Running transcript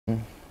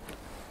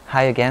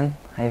Hi again,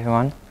 hi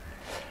everyone.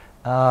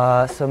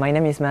 So my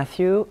name is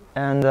Matthieu,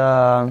 and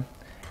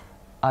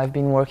I've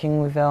been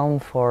working with Elm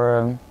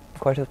for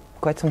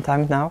quite some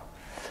time now.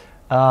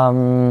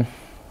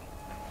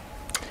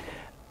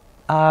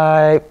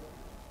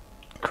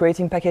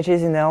 Creating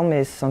packages in Elm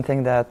is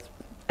something that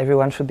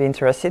everyone should be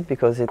interested,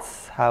 because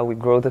it's how we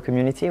grow the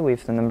community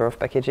with the number of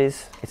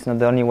packages. It's not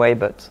the only way,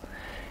 but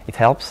it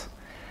helps.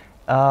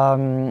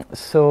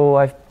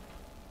 So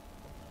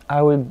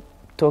I will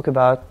talk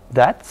about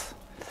that.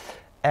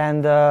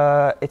 And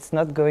it's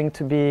not going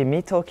to be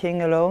me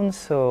talking alone,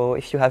 so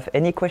if you have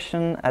any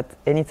question at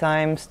any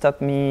time,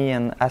 stop me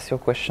and ask your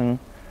question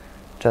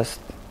just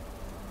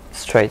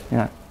straight.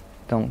 Yeah.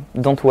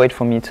 Don't wait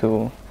for me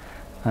to,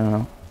 I don't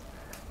know,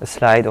 a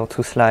slide or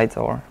 2 slides,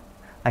 or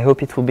I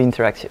hope it will be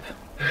interactive.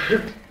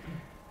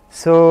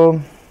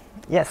 So,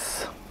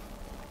 yes.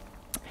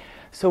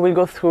 So we'll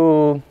go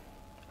through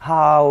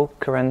how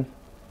current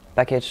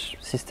package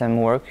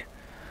system work,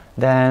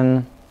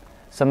 then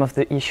some of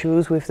the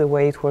issues with the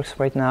way it works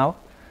right now,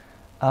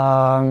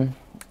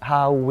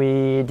 how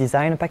we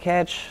design a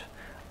package,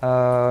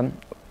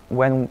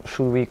 when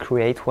should we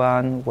create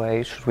one,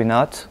 why should we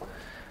not,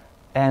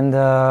 and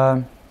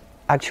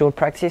actual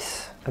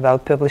practice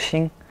about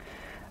publishing.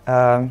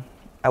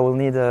 I will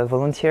need a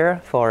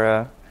volunteer for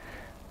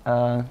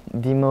a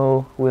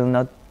demo. Will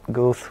not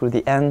go through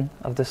the end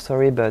of the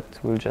story, but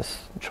we'll just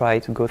try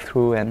to go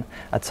through, and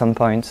at some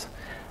point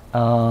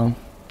we'll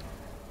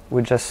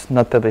just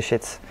not publish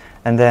it.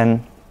 And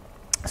then,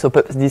 so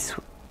this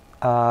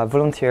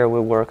volunteer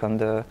will work on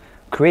the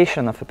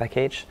creation of a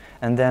package,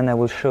 and then I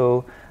will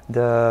show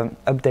the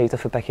update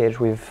of a package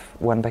with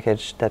one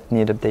package that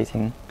need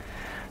updating.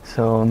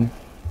 So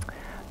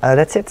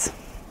that's it.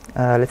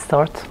 Let's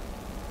start.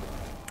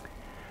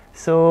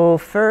 So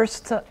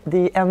first,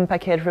 the Elm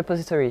package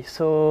repository.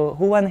 So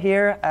who one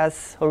here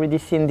has already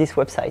seen this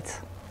website?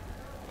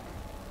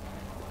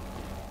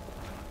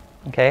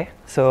 Okay,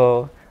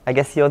 so I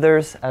guess the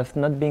others have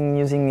not been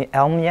using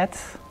Elm yet.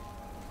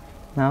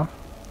 No?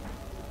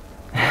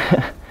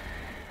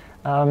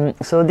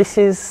 So this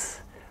is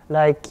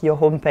like your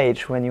home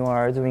page when you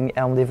are doing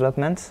Elm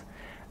development.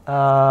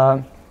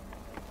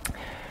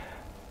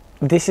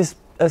 This is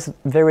a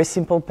very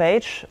simple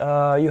page.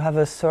 You have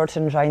a search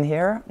engine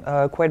here,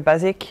 quite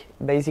basic.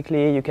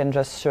 Basically, you can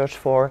just search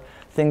for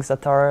things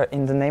that are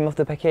in the name of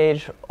the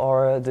package,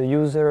 or the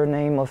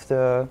username of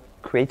the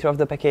creator of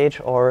the package,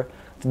 or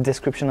the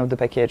description of the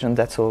package, and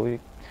that's all.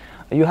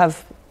 You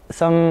have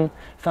some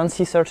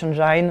fancy search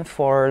engine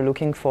for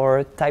looking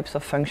for types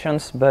of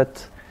functions,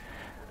 but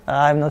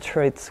I'm not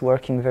sure it's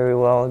working very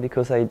well,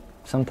 because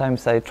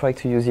sometimes I try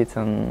to use it,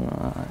 and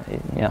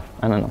yeah,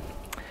 I don't know.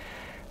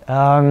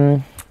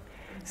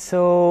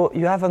 So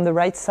you have on the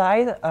right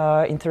side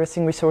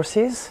interesting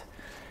resources,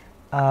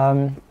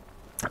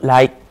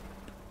 like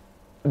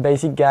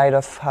basic guide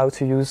of how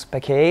to use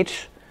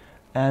package,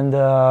 and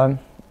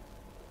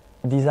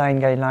design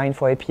guideline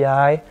for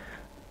API,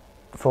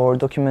 for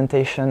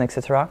documentation,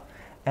 etc.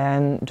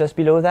 And just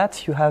below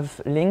that, you have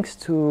links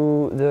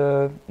to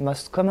the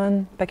most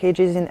common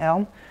packages in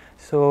Elm.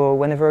 So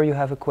whenever you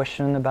have a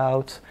question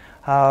about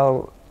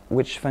how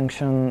this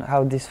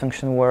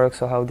function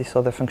works, or how this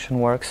other function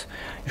works,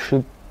 you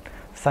should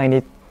find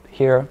it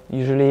here.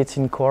 Usually it's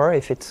in core,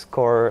 if it's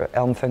core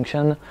Elm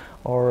function,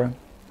 or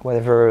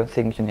whatever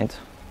thing you need.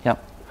 Yeah.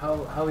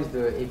 How is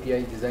the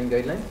API design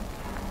guideline?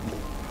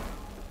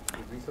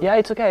 Yeah,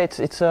 it's okay.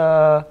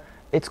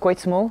 It's quite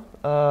small.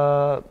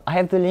 I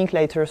have the link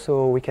later,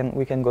 so we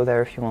can go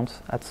there if you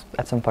want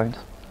at some point.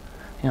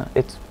 Yeah,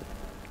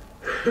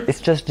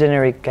 it's just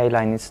generic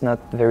guideline. It's not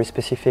very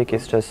specific.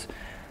 It's just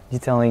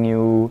detailing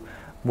you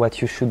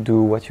what you should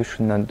do, what you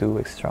should not do,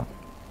 etc.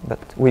 But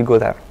we'll go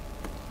there.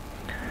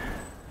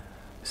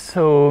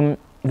 So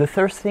the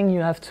first thing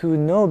you have to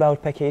know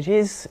about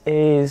packages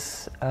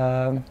is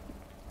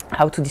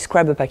how to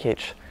describe a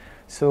package.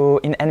 So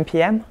in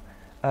npm,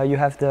 you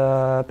have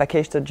the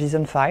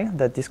package.json file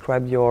that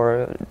describes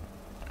your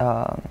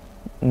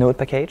node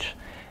package.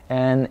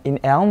 And in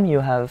Elm,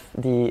 you have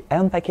the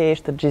Elm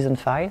package.json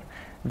file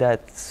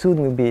that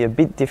soon will be a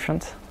bit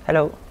different.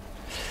 Hello.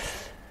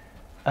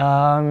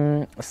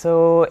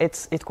 So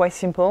it's quite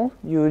simple.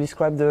 You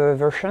describe the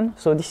version.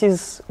 So this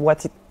is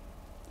what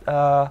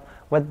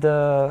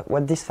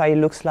this file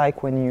looks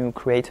like when you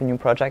create a new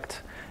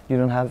project. You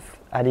don't have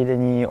added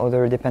any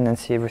other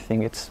dependency.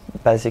 Everything it's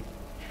basic.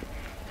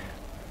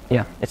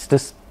 Yeah, it's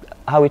just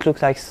how it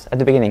looks like at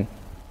the beginning.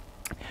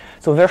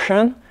 So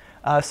version,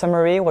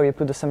 summary, where you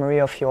put the summary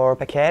of your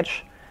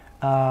package,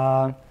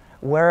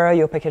 where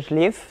your package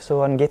lives,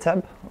 so on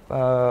GitHub.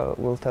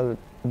 We'll tell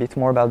a bit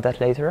more about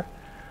that later.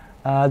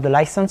 The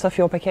license of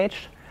your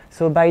package.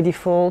 So by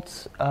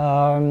default,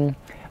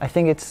 I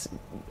think it's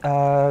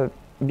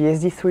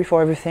BSD3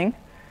 for everything.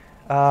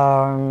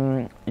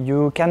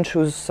 You can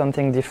choose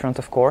something different,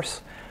 of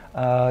course.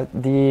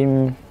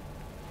 The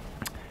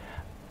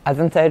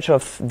advantage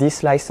of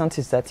this license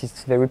is that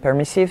it's very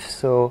permissive,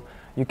 so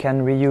You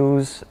can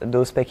reuse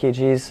those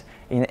packages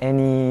in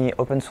any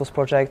open source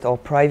project or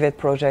private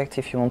project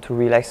if you want to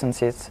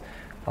relicense it,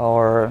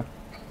 or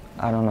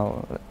I don't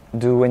know,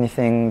 do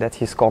anything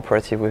that is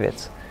cooperative with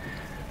it.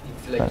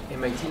 It's like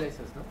MIT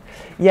license, no?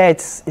 Yeah,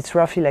 it's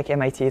roughly like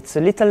MIT. It's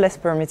a little less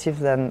permissive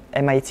than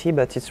MIT,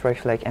 but it's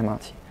roughly like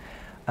MIT.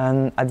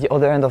 And at the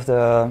other end of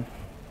the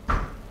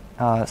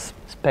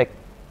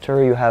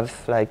spectrum, you have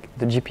like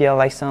the GPL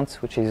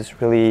license, which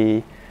is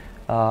really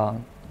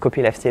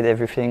copylefted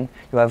everything.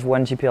 You have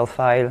one GPL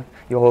file,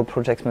 your whole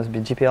project must be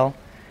GPL.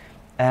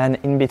 And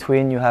in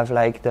between, you have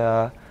like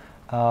the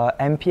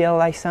MPL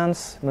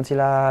license,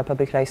 Mozilla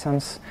Public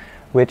License,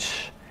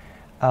 which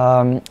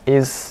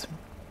is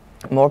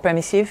more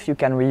permissive. You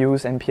can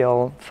reuse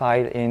MPL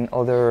file in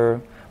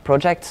other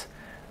projects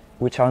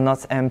which are not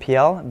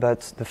MPL,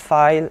 but the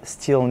file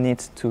still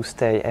needs to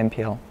stay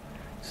MPL.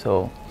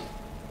 So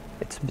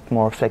it's a bit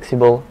more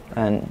flexible,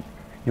 and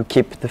you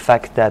keep the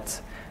fact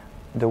that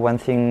the one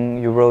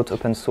thing you wrote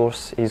open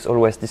source is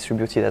always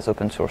distributed as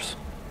open source.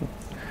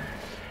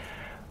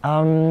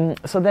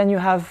 So then you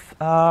have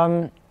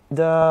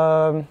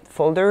the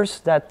folders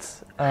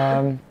that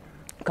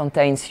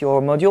contains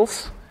your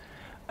modules.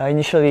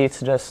 Initially, it's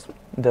just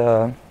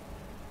the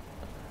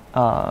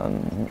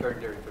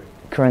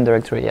current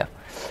directory. Yeah.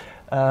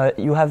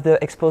 You have the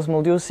expose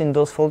modules in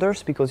those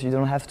folders because you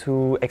don't have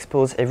to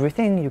expose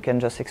everything. You can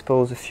just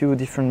expose a few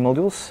different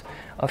modules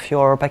of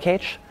your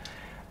package,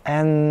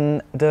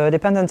 and the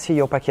dependency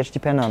your package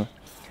depends on.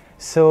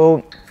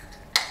 So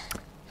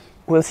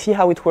we'll see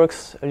how it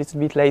works a little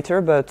bit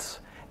later, but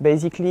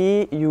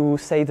basically you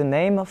say the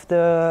name of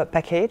the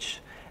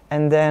package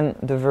and then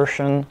the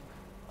version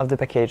of the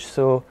package.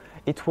 So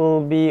it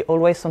will be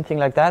always something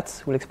like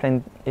that. We'll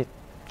explain it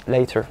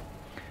later.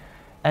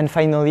 And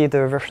finally,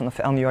 the version of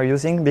Helm you are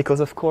using, because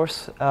of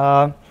course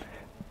Helm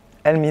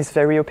is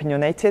very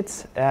opinionated,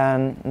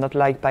 and not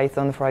like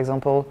Python, for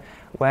example.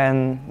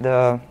 When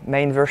the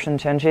main version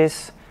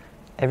changes,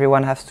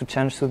 everyone has to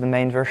change to the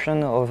main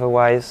version,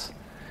 otherwise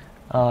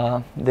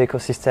the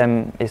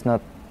ecosystem is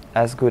not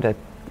as good as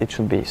it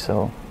should be.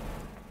 So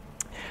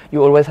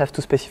you always have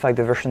to specify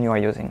the version you are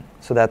using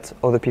so that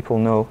other people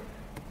know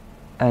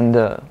and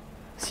the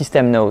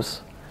system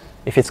knows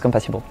if it's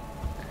compatible.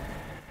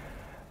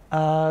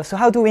 So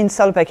how do we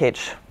install a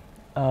package?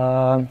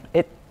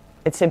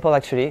 It's simple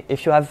actually.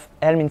 If you have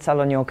Helm installed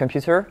on your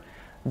computer,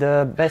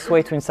 the best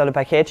way to install a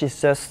package is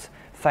just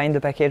find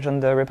the package on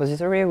the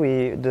repository,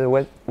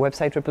 the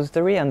website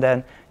repository, and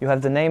then you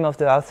have the name of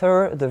the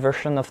author, the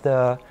version of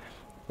the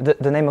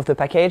name of the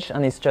package,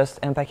 and it's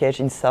just npackage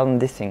install on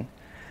this thing.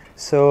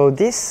 So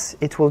this,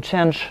 it will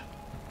change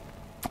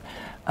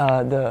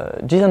the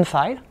JSON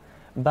file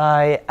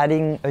by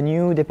adding a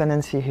new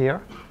dependency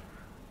here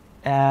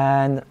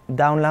and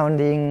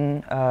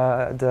downloading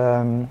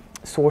the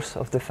source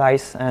of the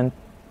files and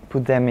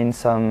put them in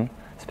some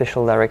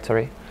special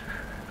directory.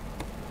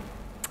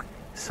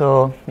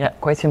 So yeah,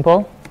 quite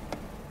simple.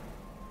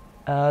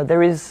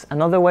 There is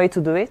another way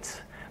to do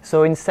it.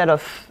 So instead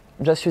of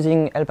just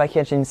using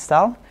lpackage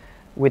install,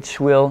 which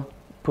will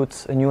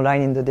put a new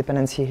line in the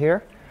dependency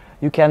here,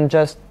 you can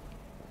just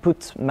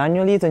put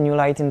manually the new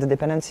line in the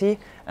dependency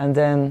and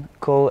then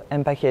call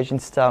npackage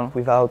install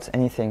without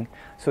anything.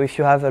 So if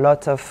you have a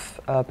lot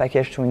of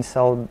package to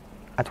install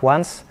at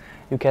once,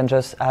 you can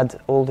just add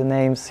all the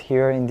names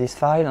here in this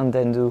file and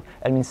then do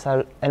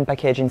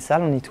npackage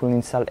install, and it will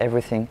install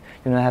everything.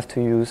 You don't have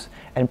to use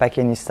npackage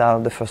install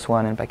the first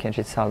one, npackage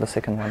install the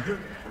second one.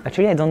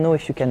 Actually, I don't know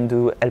if you can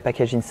do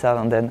lpackage install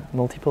and then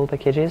multiple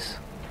packages.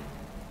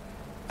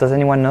 Does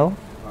anyone know?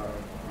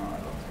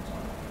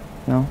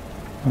 No?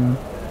 Mm.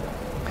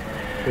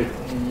 But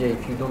yeah,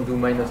 if you don't do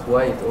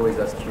 -y, it always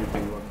asks you do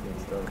you want to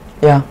install.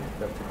 Yeah.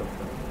 You have to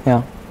confirm.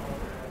 Yeah.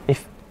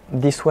 If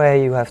this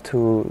way, you have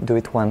to do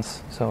it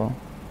once. So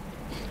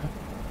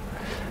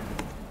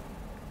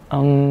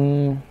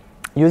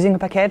using a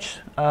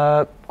package,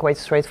 quite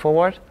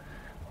straightforward.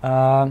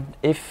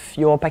 If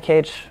your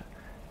package,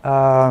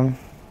 I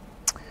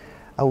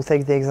will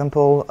take the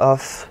example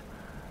of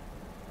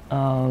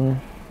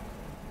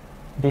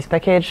this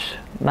package,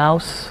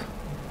 mouse.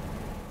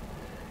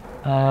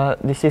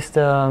 This is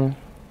the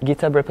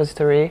GitHub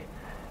repository,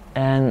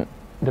 and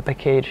the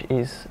package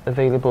is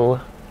available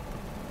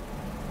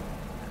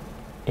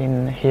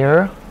in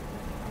here.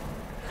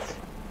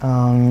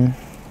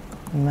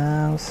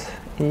 Mouse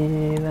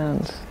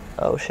events.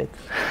 Oh shit.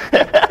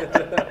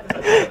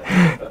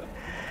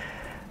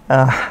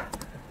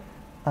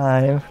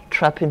 I'm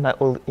trapped in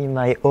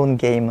my own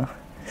game.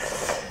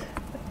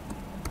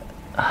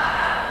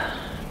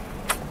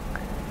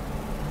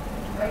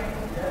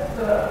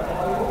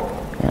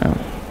 Yeah.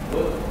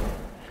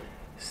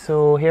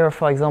 So here,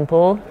 for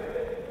example,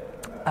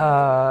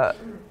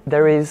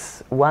 there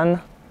is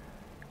one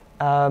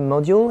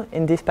module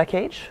in this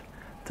package.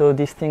 So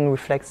this thing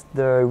reflects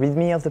the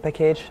README of the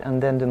package,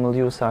 and then the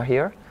modules are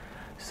here.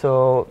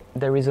 So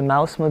there is a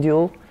mouse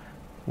module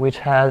which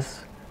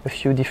has a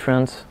few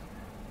different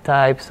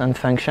types and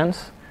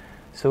functions.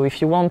 So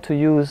if you want to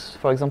use,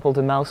 for example,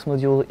 the mouse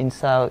module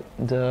inside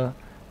the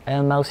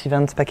Elm mouse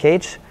event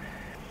package.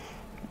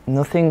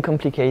 Nothing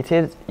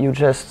complicated. You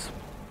just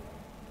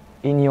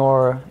in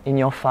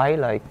your file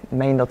like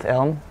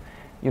main.elm,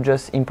 you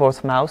just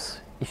import mouse.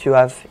 If you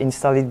have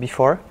installed it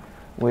before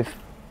with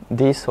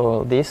this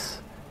or this,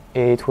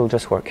 it will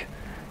just work.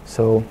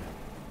 So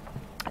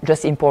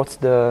just import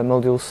the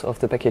modules of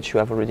the package you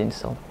have already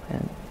installed,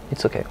 and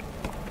it's okay.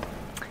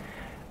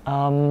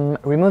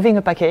 Removing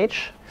a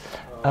package.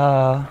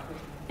 Yeah.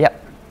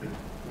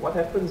 What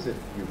happens if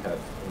you have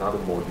another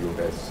module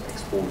that's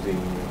exposing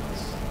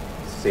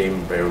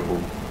same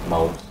variable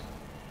mouse?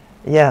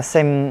 Yeah,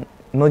 same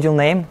module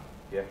name.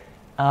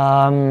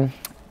 Yeah.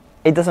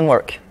 It doesn't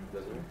work.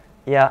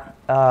 Yeah.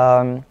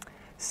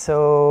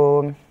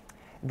 So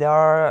there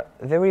are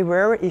very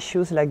rare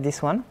issues like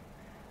this one,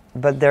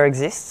 but there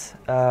exists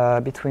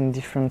between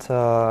different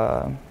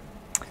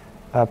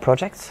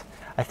projects.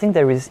 I think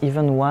there is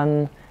even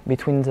one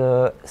between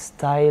the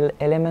style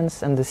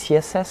elements and the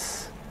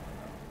CSS.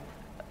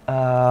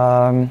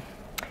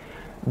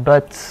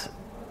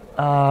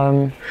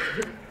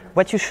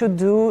 What you should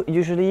do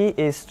usually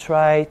is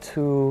try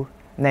to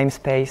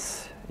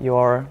namespace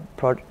your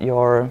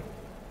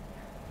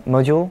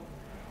module,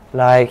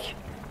 like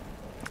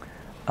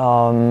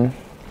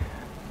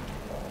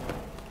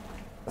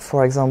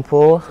for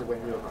example. So when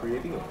you're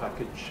creating a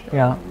package,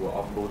 Yeah. you are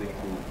uploading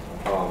to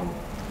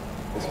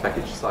this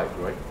package site,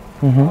 right?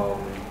 Mm-hmm.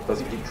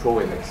 Does it throw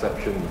an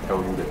exception to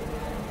tell you that,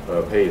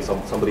 hey,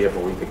 somebody have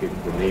already taken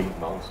the name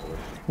mouse?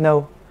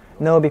 Or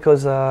No,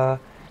 because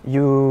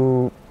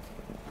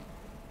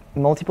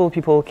multiple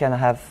people can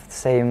have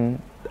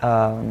same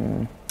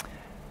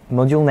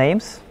module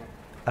names.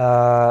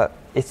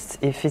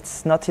 If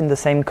it's not in the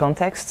same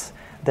context,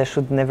 they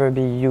should never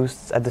be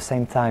used at the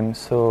same time.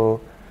 So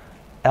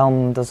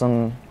Elm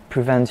doesn't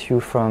prevent you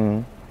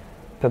from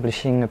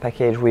publishing a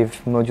package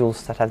with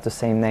modules that have the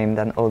same name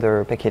than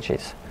other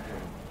packages.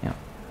 Yeah,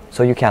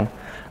 so you can.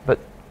 But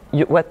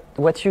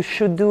what you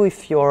should do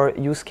if your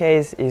use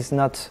case is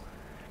not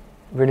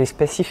really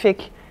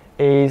specific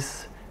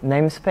is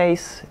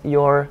namespace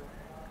your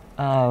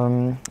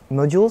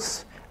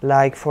modules.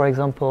 Like for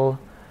example,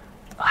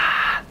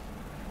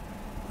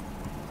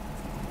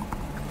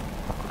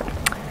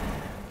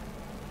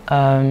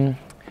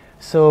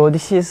 so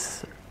this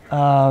is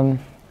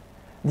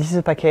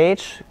a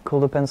package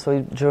called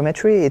OpenSolid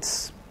Geometry.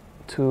 It's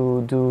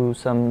to do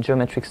some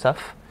geometric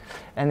stuff,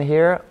 and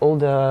here all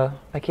the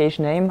package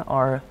name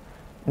are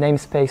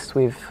namespaced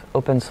with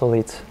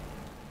OpenSolid,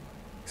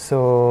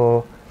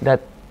 so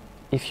that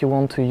if you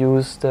want to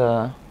use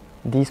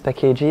these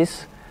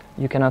packages,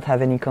 you cannot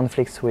have any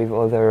conflicts with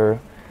other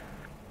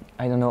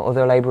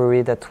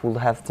library that will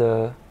have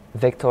the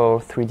vector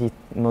 3D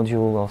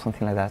module or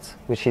something like that,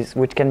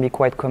 which can be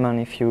quite common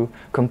if you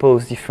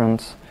compose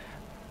different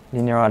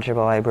linear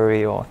algebra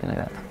library or something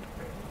like that.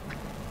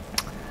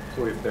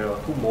 So if there are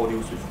two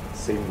modules with the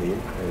same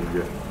name and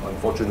you have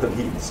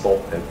unfortunately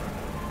installed them,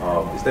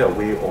 is there a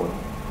way on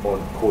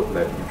code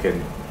that you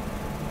can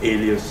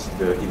alias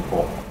the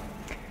import?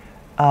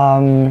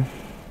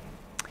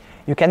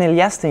 You can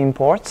alias the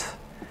import,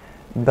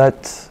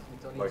 but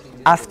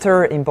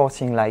after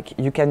importing, like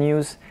you can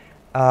use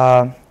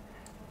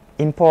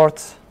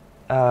import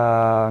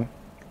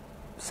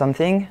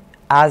something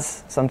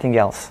as something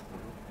else.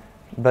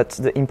 But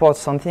the import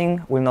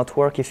something will not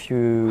work if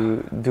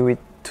you do it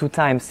two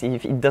times,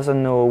 if it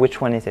doesn't know which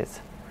one it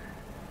is.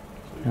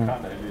 So you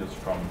can't alias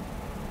from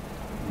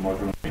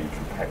module name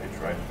to package,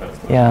 right? That's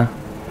the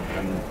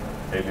and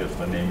alias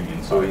the naming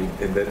inside. So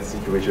in that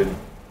situation,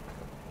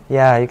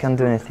 yeah, you can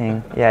do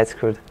anything. Yeah, it's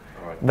good.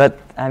 Right. But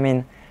I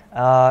mean,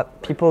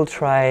 people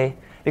try,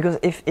 because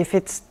if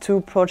it's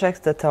two projects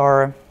that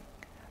are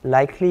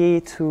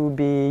likely to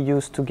be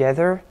used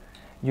together,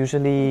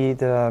 usually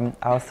the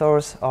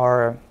authors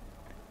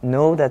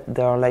know that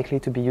they are likely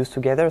to be used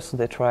together, so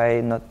they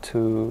try not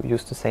to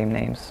use the same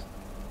names,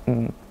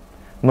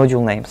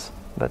 module names.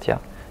 But yeah,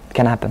 it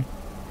can happen.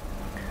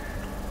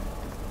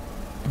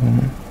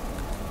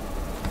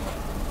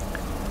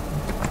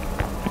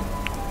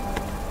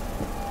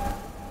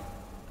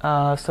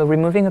 So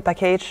removing a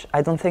package,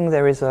 I don't think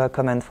there is a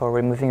command for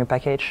removing a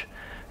package.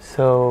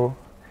 So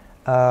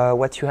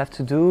what you have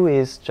to do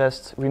is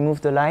just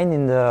remove the line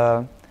in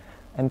the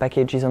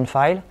mpackages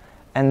file,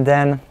 and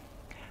then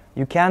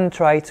you can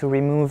try to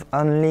remove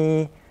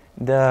only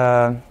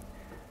the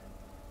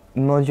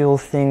module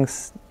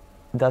things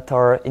that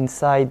are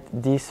inside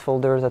this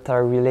folder that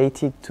are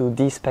related to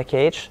this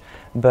package,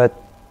 but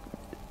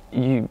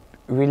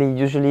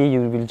usually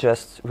you will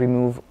just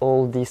remove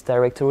all this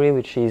directory,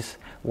 which is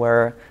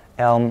where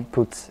Elm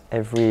puts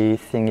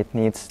everything it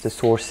needs, the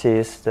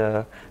sources,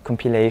 the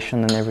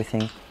compilation and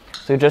everything.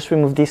 So you just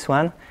remove this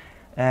one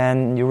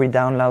and you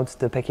re-download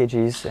the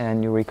packages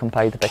and you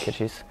recompile the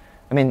packages.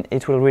 I mean,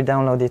 it will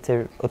re-download it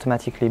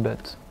automatically,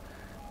 but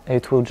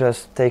it will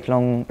just take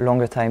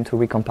longer time to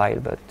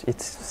recompile, but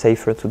it's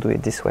safer to do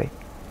it this way.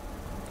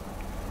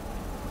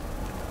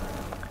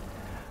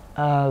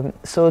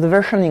 So the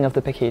versioning of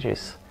the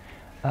packages.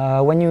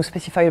 When you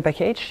specify a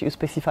package, you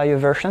specify a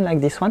version like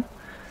this one.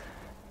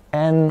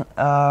 And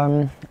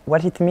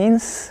what it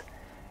means,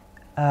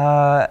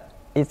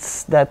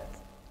 it's that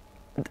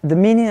the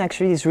meaning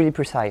actually is really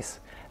precise.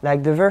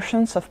 Like the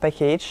versions of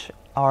package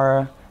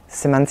are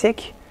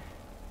semantic,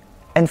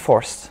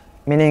 enforced,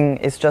 meaning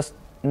it's just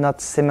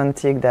not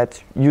semantic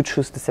that you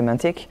choose the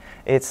semantic,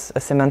 it's a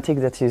semantic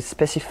that is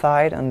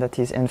specified and that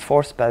is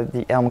enforced by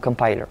the Elm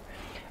compiler.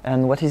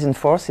 And what is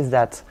enforced is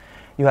that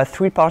you have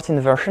 3 parts in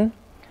the version,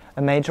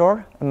 a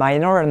major, a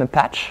minor, and a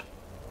patch.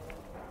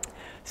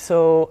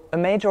 So a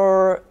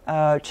major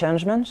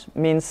changement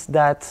means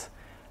that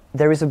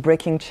there is a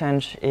breaking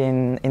change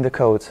in the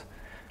code.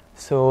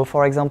 So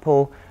for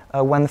example,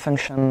 one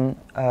function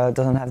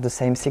doesn't have the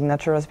same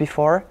signature as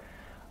before,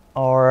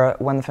 or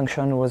one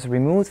function was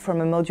removed from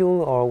a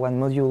module, or one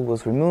module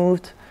was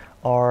removed,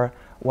 or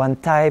one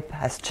type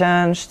has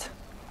changed.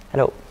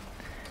 Hello.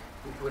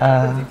 What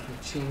happens if you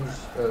change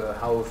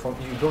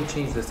you don't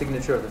change the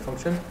signature of the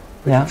function,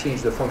 but you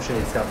change the function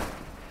itself?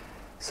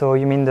 So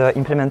you mean the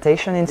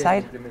implementation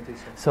inside? Yeah,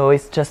 implementation. So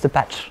it's just a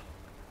patch.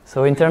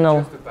 So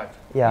internal. Just a patch.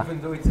 Yeah.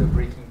 Even though it's a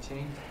breaking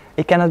change.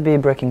 It cannot be a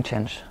breaking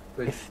change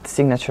if the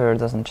signature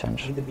doesn't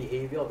change. The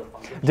behavior of the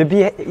function.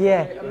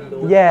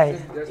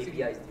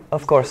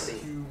 Of course.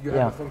 You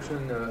have a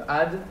function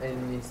add,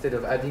 and instead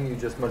of adding, you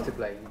just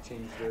multiply. You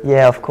change the.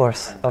 Yeah, of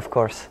course. But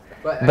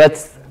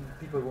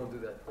people won't do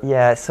that.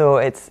 Yeah, so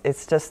it's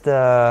just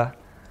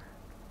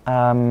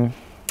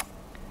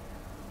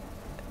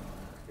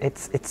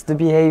it's the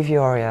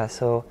behavior. Yeah.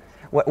 So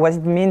what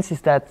it means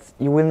is that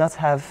you will not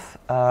have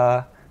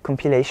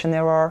compilation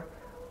error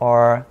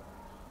or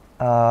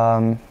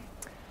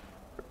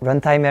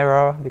runtime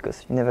error,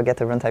 because you never get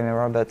a runtime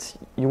error, but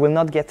you will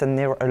not get a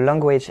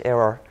language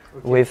error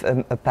with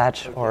a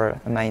patch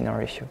or a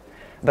minor issue.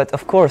 But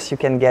of course you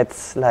can get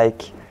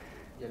like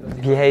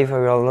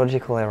behavioral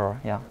logical error.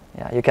 Yeah,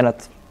 you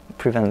cannot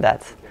prevent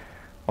that.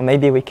 Or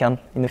maybe we can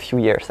in a few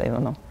years, I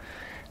don't know.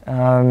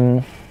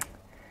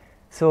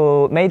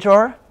 So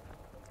major,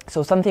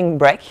 so something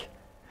break.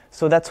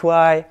 So that's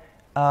why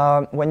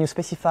when you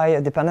specify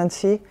a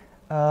dependency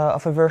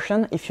of a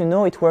version, if you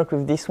know it works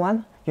with this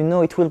one, you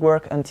know it will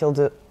work until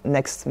the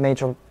next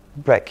major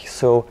break.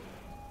 So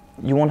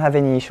you won't have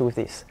any issue with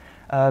this.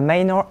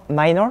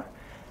 Minor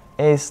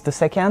is the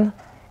second.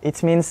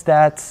 It means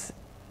that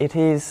it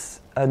is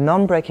a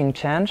non-breaking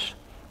change,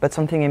 but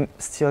something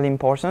still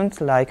important,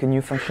 like a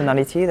new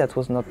functionality that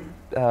was not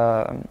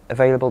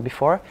available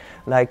before.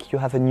 Like you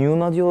have a new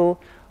module,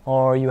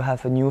 or you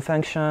have a new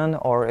function,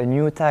 or a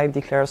new type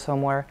declared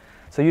somewhere.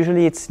 So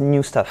usually it's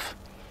new stuff.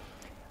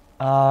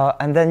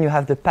 And then you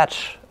have the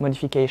patch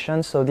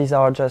modifications. So these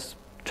are just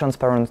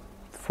transparent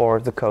for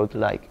the code,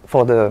 like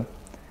for the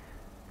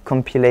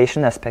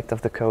compilation aspect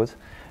of the code,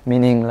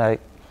 meaning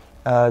like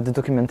the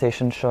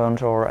documentation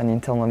change or an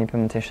internal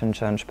implementation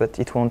change, but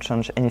it won't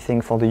change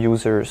anything for the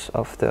users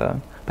of the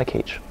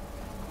package.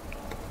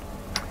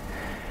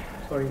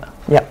 Sorry.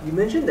 Yeah. You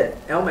mentioned that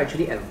Elm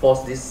actually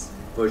enforced this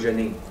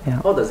versioning.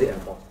 Yeah. How does it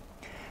enforce?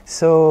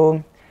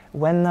 So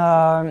when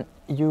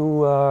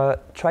you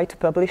try to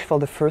publish for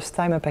the first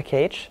time a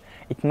package,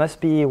 it must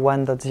be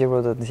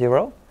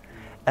 1.0.0,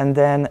 and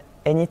then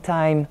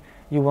anytime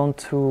you want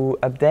to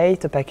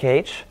update a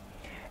package,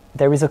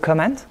 there is a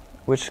command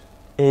which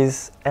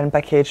is Elm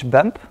package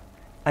bump,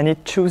 and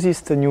it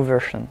chooses the new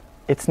version.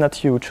 It's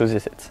not you who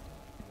chooses it.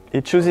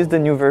 It chooses the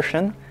new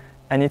version,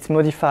 and it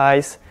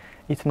modifies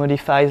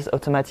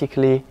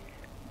automatically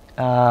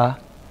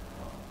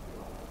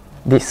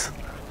this.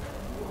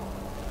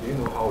 Do you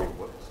know how it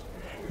works?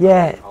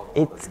 Yeah,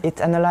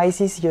 it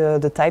analyzes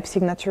the type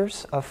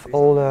signatures of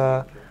all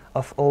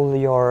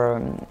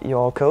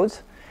your code,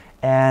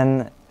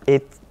 and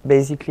it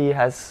basically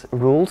has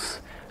rules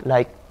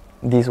like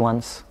these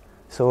ones.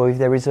 So if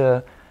there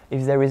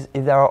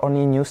are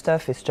only new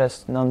stuff, it's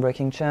just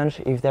non-breaking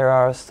change. If there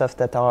are stuff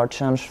that are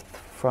changed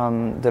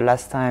from the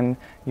last time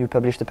you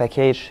published the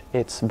package,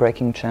 it's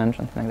breaking change,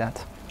 something like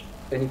that.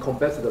 And it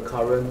compares to the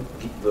current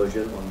Git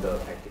version on the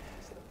package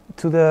system.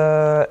 To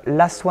the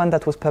last one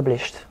that was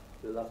published.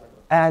 The last one.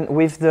 And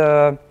with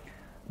the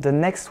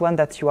next one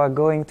that you are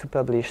going to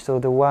publish, so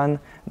the one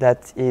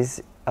that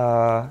is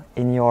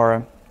in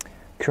your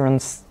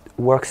current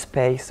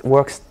workspace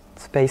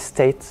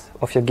state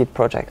of your Git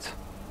project.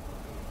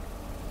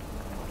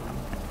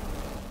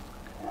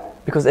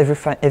 Because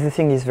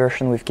everything is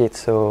versioned with Git,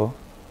 so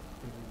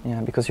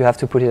yeah, because you have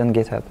to put it on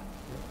GitHub.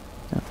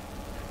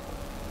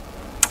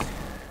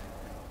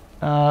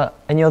 Yeah.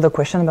 Any other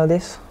question about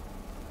this?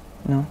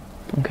 No?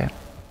 Okay.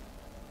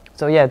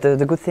 So yeah,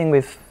 the good thing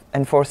with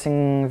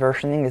enforcing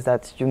versioning is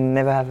that you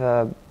never have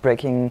a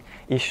breaking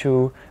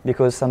issue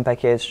because some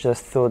package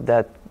just thought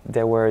that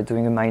they were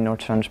doing a minor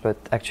change, but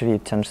actually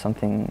it changed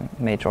something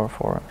major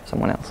for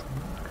someone else.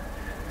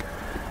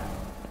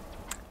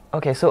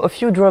 Okay, so a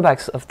few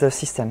drawbacks of the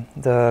system,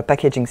 the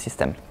packaging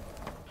system.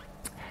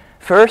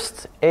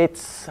 First,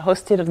 it's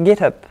hosted on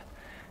GitHub.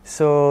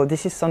 So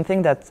this is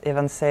something that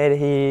Evan said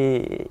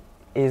he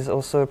is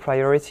also a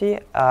priority.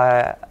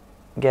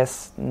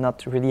 guess,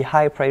 not really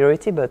high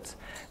priority, but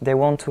they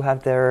want to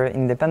have their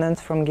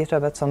independence from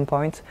GitHub at some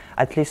point,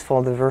 at least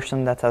for the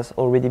version that has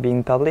already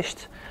been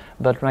published.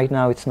 But right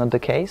now it's not the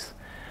case.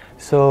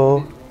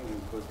 So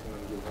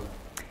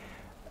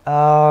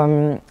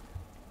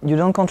you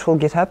don't control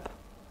GitHub,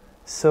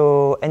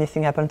 so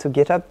anything happen to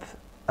GitHub,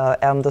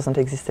 Elm doesn't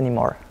exist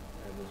anymore.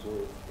 And also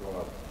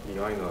if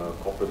you are behind a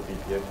corporate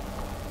VPN,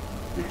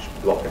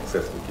 which block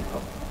access to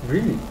GitHub.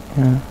 Really?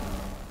 Yeah.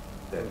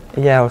 Then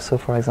Yeah, also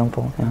for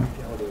example. Yeah.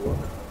 How they work.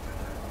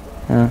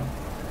 Yeah.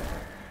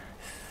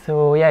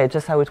 So yeah, it's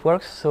just how it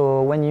works.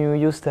 So when you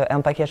use the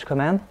Elm package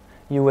command,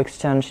 you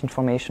exchange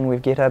information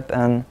with GitHub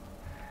and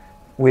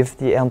with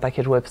the Elm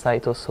package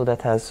website also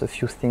that has a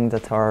few things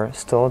that are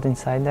stored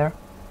inside there.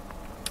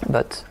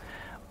 But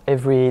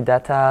every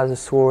data, the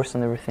source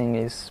and everything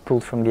is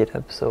pulled from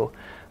GitHub. So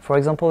for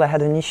example, I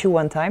had an issue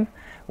one time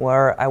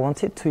where I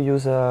wanted to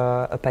use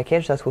a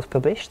package that was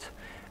published.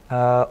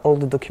 All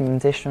the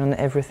documentation,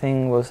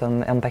 everything was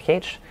on Elm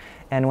package.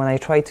 And when I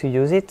tried to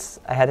use it,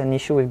 I had an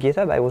issue with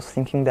GitHub. I was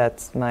thinking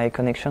that my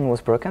connection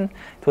was broken.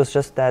 It was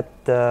just that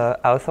the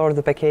author of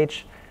the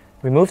package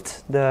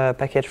removed the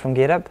package from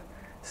GitHub,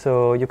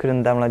 so you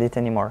couldn't download it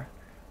anymore.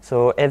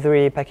 So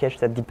every package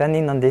that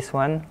depended on this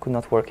one could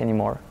not work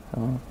anymore.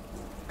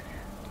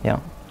 Yeah.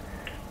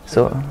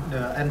 So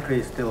the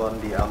entry is still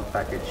on the Elm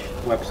package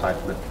website,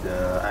 but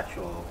the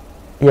actual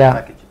yeah.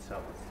 package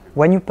itself is still.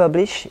 When you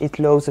publish, it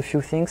loads a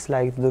few things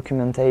like the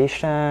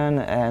documentation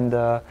and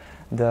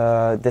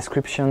the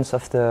descriptions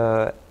of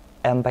the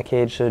Elm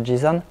package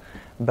JSON,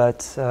 but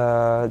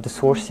the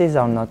sources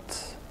are not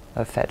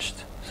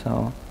fetched.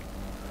 So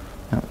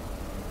yeah.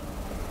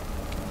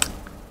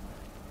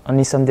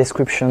 Only some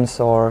descriptions,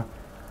 or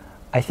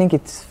I think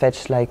it's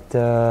fetched like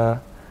the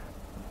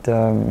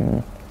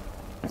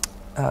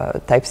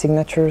type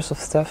signatures of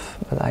stuff,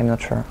 but I'm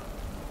not sure.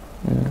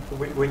 So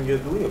when you're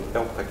doing a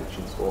Elm package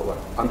install, like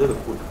under the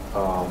hood,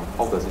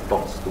 how does it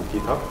talk to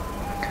GitHub?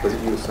 Does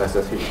it use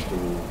SSH to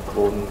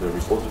clone the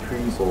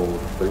repositories, or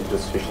does it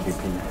just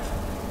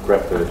HTTP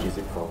grab the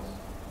gzip files?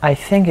 I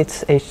think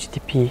it's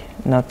HTTP,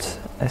 not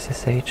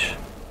SSH,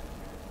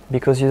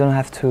 because you don't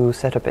have to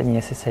set up any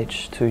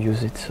SSH to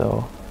use it.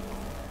 So,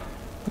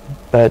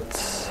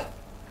 but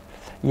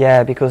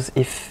yeah, because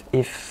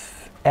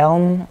if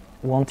Elm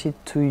wanted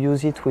to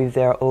use it with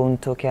their own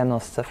token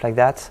or stuff like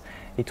that,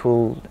 it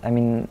will. I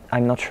mean,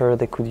 I'm not sure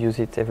they could use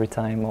it every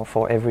time or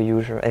for every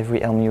user,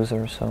 every Elm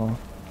user. So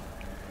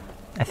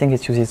I think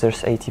it uses their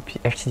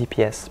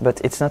HTTPS, but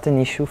it's not an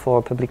issue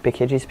for public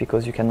packages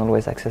because you can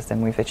always access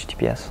them with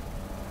HTTPS.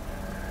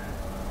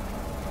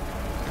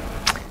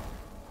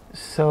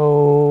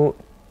 So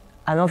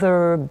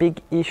another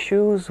big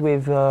issues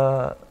with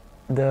the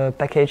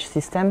package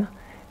system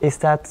is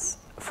that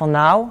for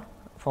now,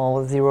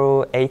 for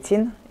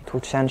 0.18, it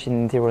will change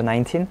in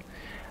 0.19,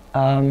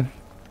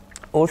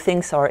 all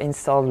things are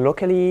installed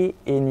locally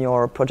in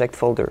your project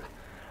folder.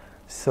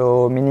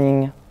 So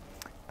meaning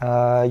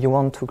you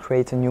want to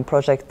create a new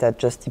project that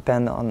just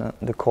depends on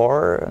the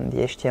core and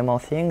the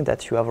HTML thing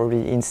that you have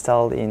already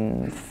installed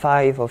in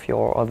 5 of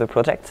your other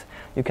projects.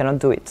 You cannot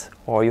do it,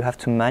 or you have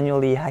to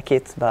manually hack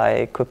it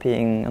by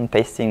copying and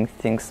pasting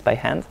things by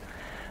hand.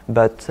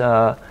 But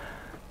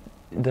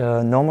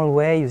the normal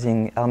way,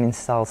 using Elm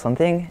install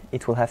something,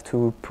 it will have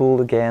to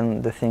pull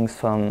again the things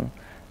from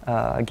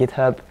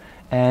GitHub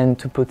and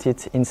to put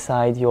it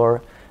inside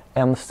your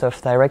Elm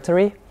stuff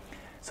directory.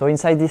 So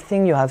inside this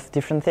thing you have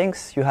different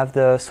things. You have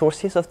the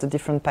sources of the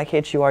different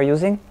package you are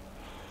using.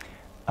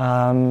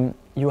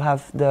 You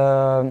have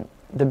the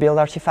build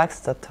artifacts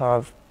that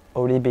are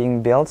already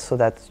being built, so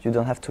that you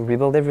don't have to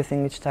rebuild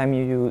everything each time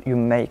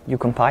you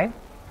compile.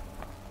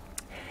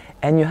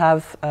 And you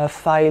have a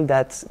file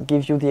that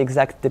gives you the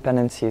exact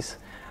dependencies,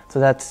 so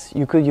that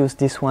you could use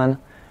this one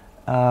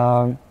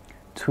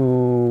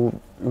to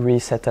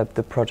reset up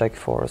the project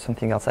for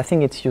something else. I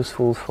think it's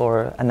useful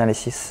for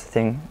analysis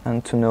thing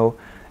and to know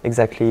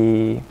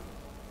exactly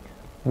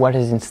what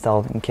is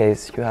installed in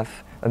case you have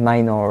a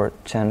minor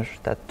change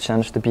that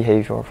changed the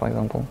behavior, for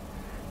example.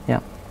 Yeah.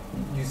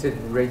 You said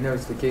right now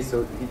it's the case,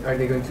 so are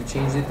they going to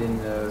change it in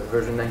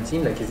version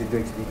 19? Like, is it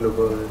going to be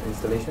global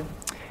installation?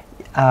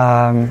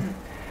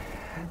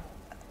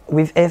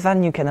 With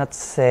Evan, you cannot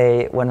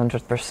say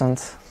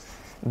 100%,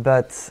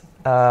 but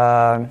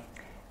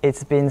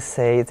it's been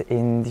said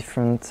in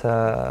different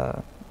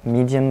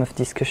medium of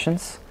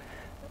discussions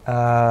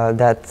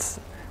that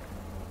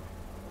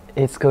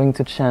it's going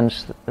to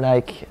change.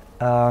 Like,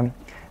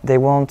 they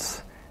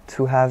want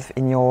to have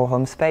in your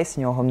home space,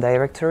 in your home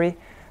directory,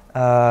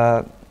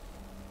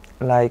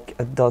 like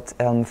a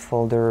 .elm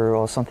folder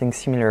or something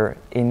similar,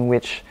 in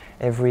which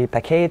every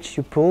package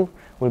you pull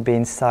will be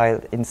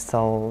installed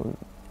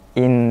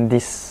in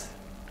this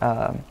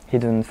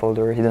hidden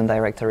folder, hidden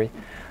directory,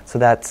 so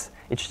that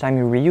each time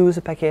you reuse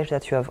a package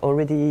that you have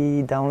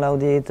already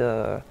downloaded,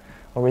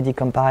 already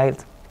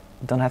compiled,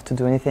 you don't have to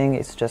do anything.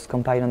 It's just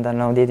compiled and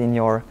downloaded in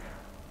your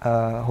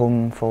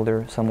home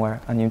folder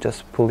somewhere, and you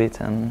just pull it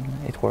and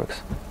it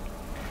works.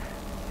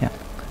 Yeah.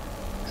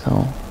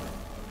 So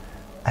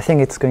I I think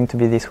it's going to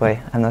be this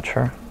way. I'm not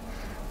sure.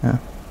 Yeah.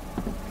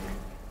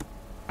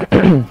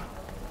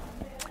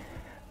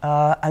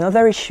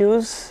 Another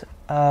issues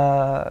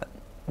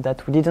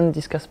that we didn't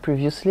discuss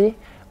previously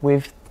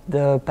with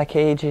the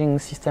packaging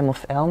system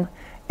of Elm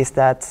is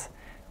that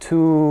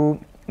to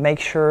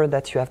make sure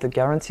that you have the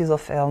guarantees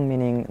of Elm,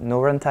 meaning no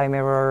runtime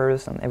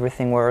errors and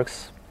everything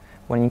works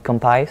when it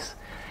compiles,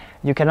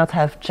 you cannot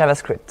have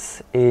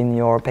JavaScript in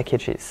your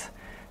packages.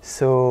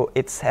 So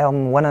it's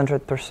Elm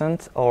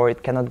 100% or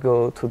it cannot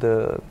go to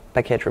the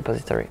package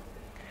repository.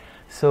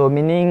 So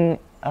meaning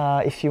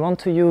if you want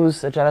to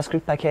use a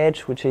JavaScript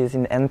package which is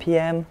in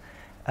NPM,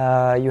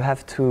 you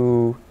have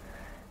to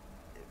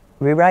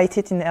rewrite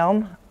it in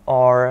Elm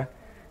or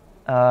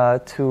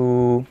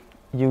to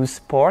use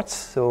ports.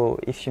 So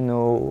if you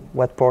know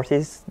what port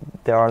is,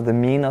 there are the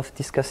mean of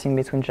discussing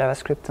between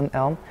JavaScript and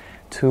Elm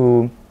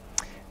to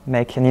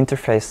make an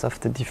interface of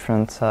the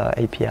different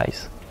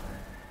APIs.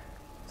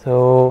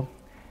 So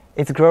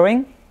it's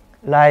growing.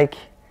 Like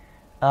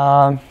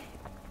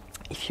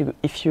if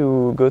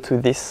you go to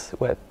this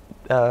web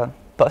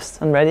post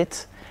on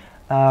Reddit,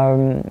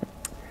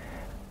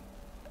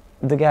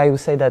 the guy who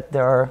said that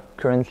there are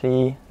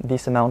currently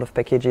this amount of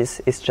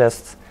packages is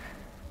just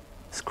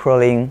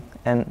scrolling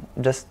and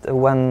just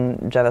one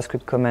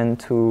JavaScript command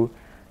to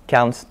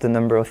count the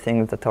number of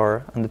things that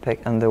are on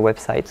the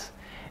website.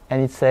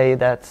 And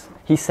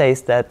he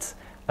says that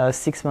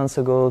 6 months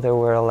ago there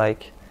were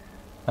like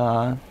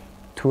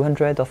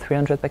 200 or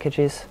 300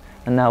 packages,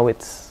 and now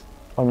it's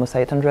almost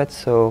 800.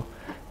 So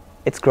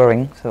it's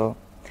growing. So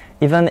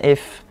even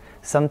if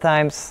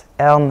sometimes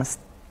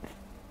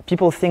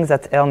people think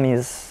that Elm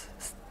is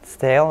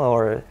stale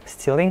or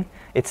stealing,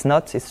 it's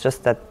not. It's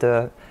just that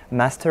the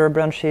master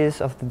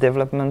branches of the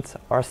development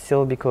are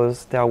still,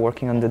 because they are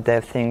working on the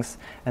dev things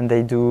and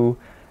they do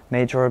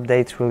major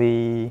updates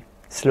really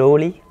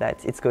slowly.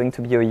 That it's going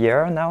to be a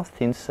year now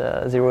since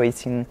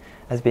 0.18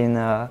 has been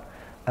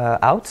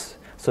out.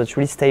 So it's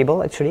really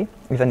stable actually,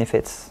 even if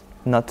it's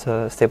not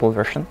a stable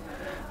version.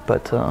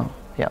 But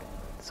yeah,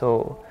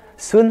 so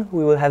soon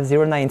we will have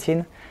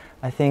 0.19.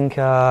 I think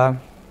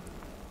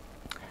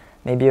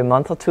maybe a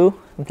month or two,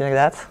 something like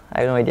that. I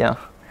have no idea.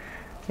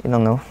 I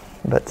don't know.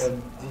 But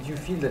did you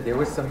feel that there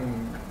was some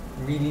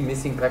really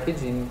missing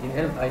package in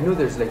Elm? I know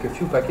there's like a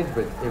few packages,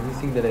 but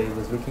everything that I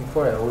was looking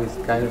for, I always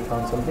kind of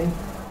found something.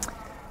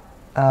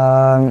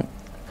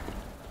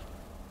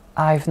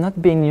 I've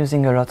not been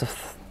using a lot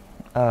of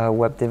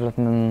web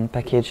development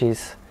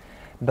packages,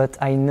 but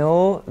I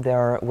know there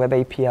are web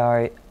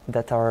API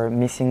that are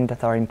missing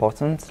that are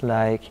important,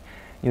 like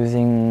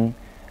using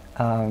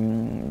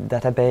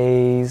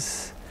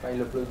database.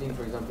 File uploading,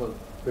 for example.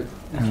 But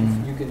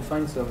if you can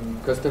find some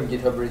custom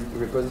GitHub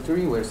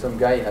repository where some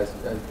guy has,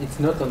 it's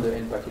not on the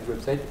Elm package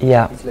website.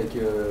 Yeah. It's like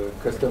a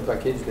custom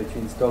package that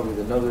you install with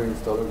another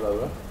installer, blah,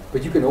 blah.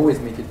 But you can always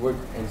make it work.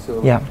 And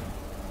so yeah.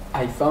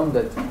 I found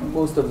that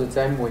most of the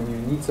time when you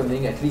need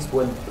something, at least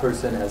one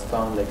person has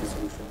found like a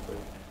solution for it.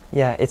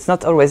 Yeah, it's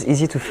not always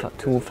easy to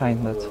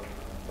find that.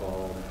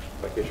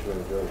 Package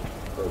manager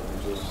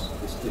uses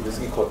this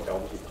thing called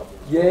Elm.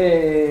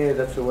 Yeah,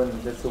 that's the one.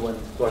 That's the one.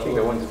 So I think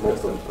that one is more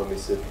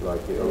permissive.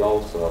 Like it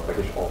allows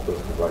package authors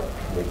to write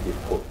native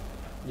code.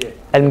 Yeah.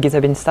 And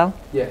GitHub install?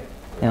 Yeah.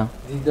 Yeah.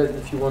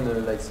 If you want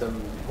like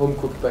some home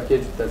cooked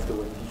package, that's the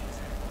one.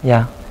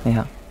 Yeah,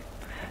 yeah.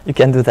 You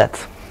can do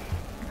that.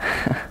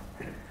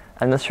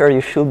 I'm not sure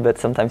you should, but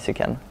sometimes you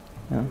can.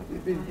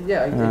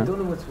 Yeah, I don't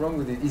know what's wrong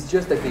with it. It's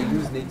just that they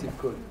use native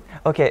code.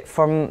 Okay,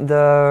 from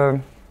the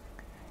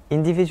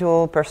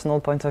individual personal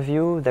point of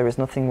view, there is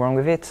nothing wrong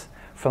with it.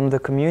 From the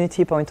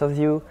community point of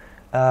view,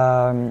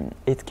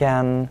 it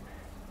can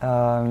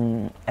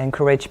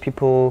encourage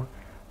people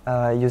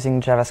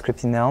using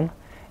JavaScript in Elm,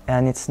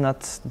 and it's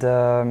not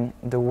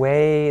the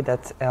way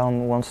that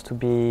Elm wants to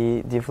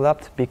be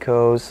developed,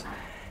 because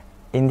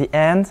in the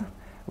end,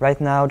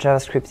 right now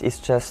JavaScript is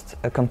just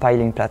a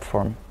compiling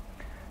platform.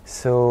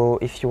 So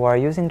if you are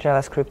using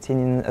JavaScript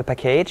in a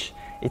package,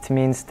 it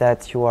means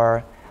that you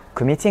are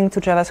committing to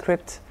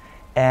JavaScript.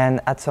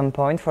 And at some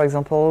point, for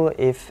example,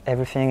 if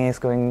everything is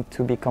going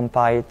to be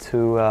compiled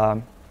to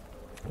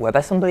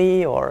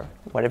WebAssembly or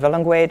whatever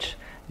language,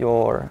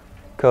 your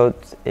code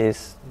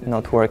is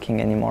not working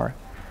anymore.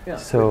 Yeah,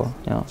 so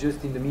yeah.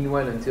 Just in the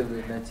meanwhile, until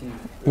the native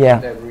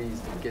libraries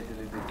get a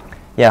little bit.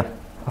 Yeah,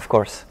 of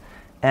course.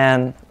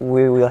 And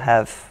we will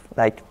have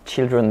like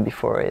children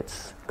before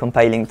it's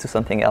compiling to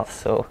something else.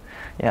 So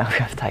yeah, we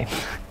have time.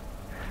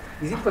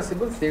 Is it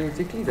possible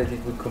theoretically that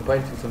it would compile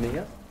to something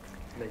else?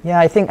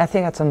 Yeah, I think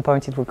at some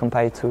point it will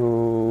compile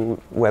to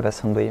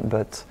WebAssembly,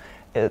 but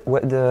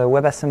the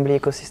WebAssembly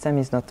ecosystem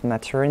is not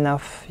mature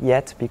enough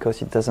yet,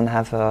 because it doesn't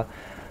have a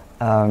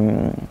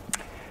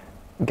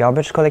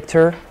garbage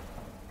collector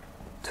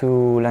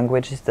to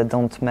languages that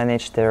don't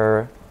manage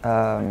their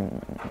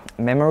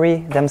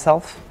memory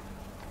themselves.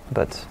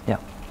 But yeah.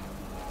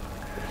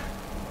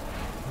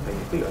 I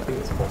think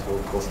it's possible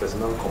because there's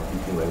another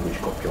competing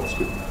language called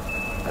PureScript.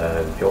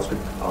 And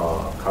PureScript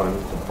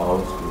currently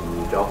compiles to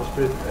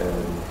JavaScript,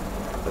 and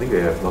I think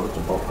they have another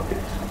compile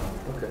package.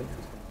 Okay.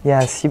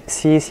 Yeah, C++,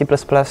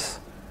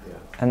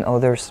 and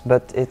others,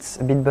 but it's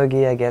a bit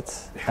buggy, I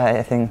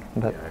think.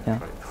 But yeah.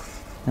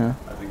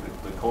 I think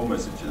the core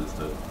message is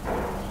that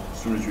as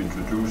soon as you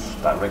introduce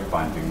direct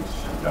bindings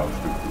in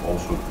JavaScript, you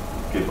also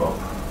give up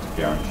the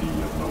guarantee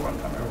of no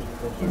runtime errors.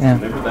 So if you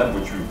live with that,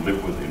 which you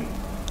live with in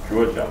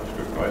pure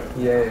JavaScript, right?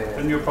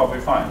 Then you're probably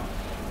fine.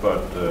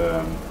 But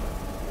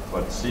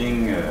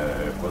seeing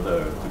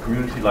whether the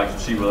community likes to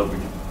see whether we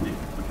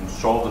can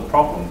solve the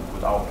problem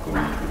without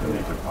going to the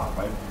native part,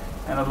 right?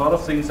 And a lot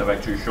of things have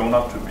actually shown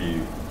up to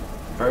be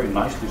very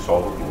nicely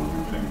solvable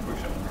using, for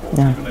example,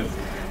 even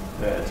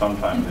if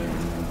sometimes in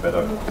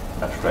better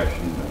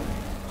abstraction.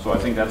 So I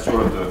think that's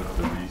sort of the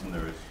reason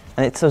there is.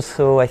 And it's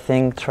also, I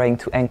think, trying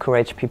to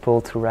encourage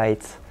people to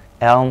write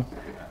Elm,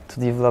 to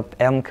develop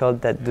Elm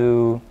code that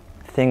do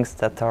things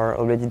that are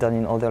already done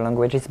in other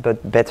languages,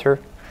 but better.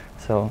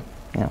 So,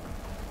 yeah.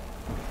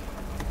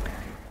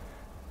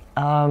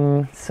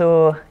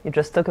 So you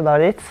just talk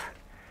about it.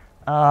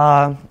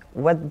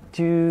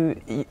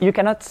 You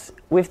cannot,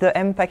 with the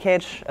M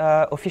package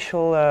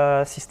official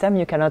system,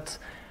 you cannot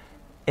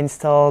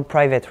install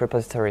private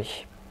repository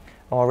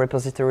or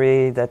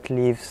repository that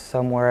lives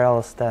somewhere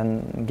else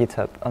than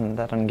GitHub, on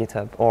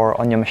GitHub or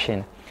on your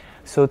machine.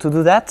 So to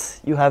do that,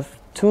 you have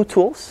two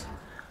tools.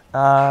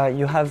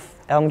 You have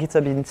Elm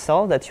GitHub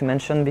install that you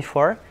mentioned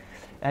before,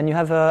 and you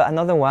have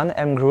another one,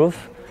 M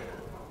Groove,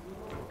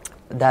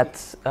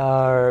 that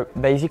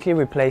basically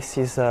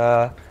replaces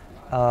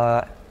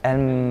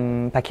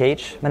Elm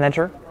package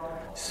manager.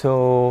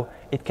 So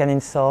it can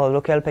install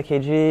local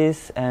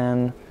packages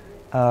and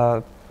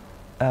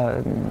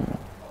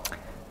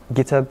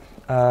GitHub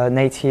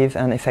native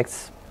and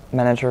effects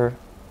manager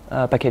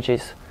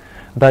packages.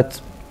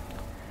 But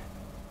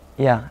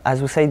yeah,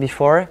 as we said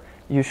before,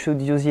 you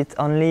should use it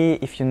only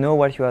if you know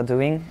what you are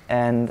doing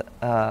and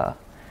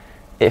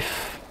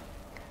if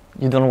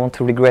you don't want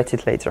to regret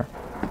it later.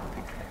 I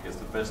guess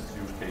the best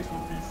use case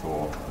would be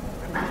for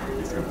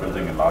if you're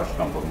building a large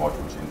number of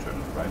modules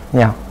internally, right?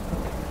 Yeah.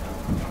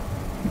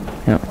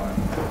 Yeah.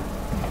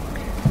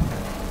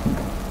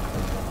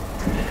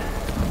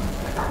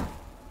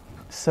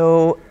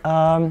 So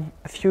a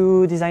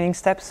few designing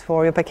steps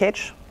for your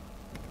package.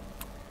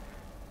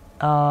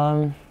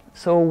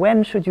 So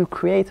when should you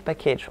create a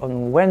package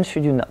and when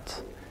should you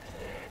not?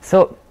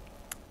 So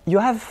you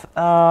have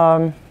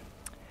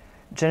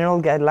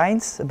general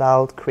guidelines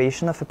about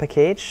creation of a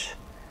package.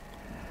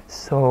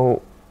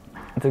 So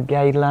the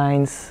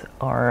guidelines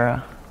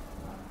are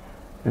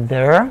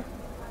there.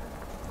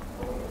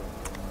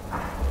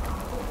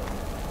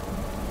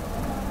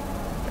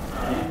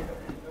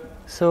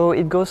 So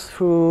it goes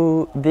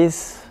through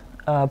these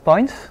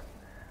points.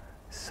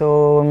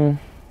 So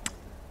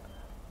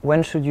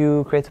when should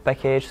you create a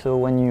package? So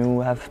when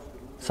you have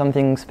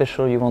something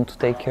special you want to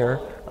take care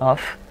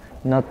of,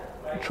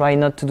 try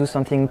not to do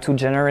something too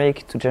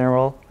generic, too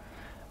general.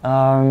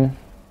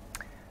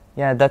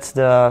 Yeah, that's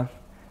the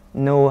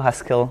no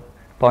Haskell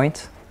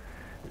point,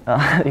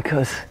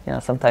 because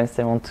sometimes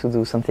they want to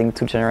do something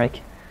too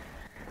generic.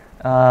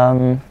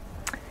 Write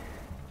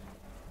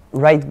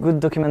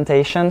good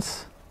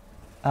documentations.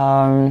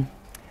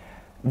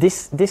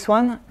 This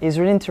one is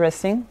really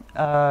interesting.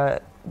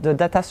 The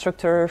data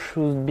structure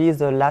should be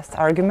the last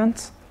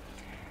argument.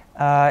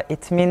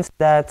 It means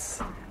that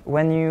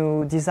when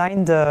you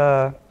design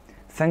hello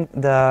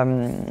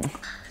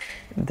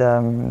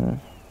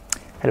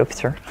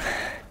Peter.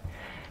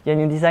 When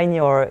you design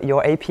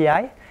your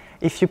API,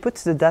 if you put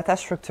the data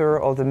structure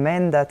or the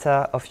main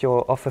data of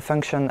a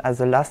function as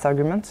the last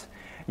argument,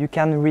 you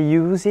can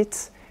reuse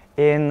it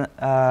in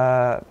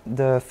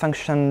the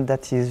function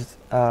that is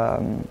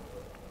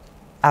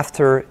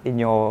after in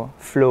your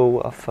flow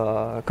of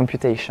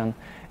computation.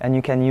 And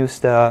you can use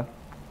the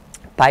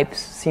pipes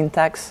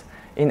syntax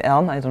in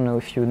Elm. I don't know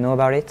if you know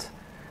about it.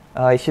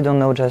 If you don't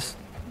know, just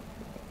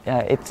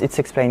it's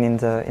explained in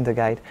the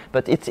guide.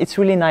 But it's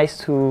really nice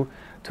to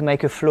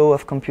make a flow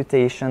of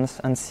computations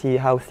and see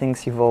how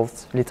things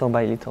evolved little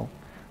by little.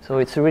 So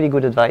it's a really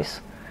good advice.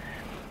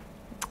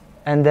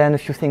 And then a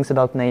few things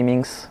about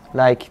namings,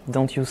 like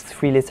don't use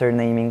 3-letter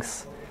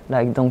namings,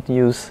 like don't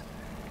use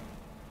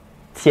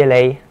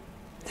TLA,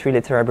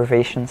 3-letter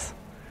abbreviations.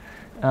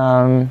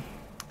 Avoid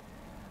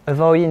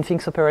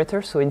infix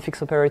operator, so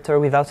infix operator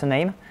without a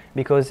name,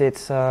 because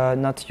it's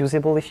not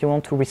usable if you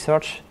want to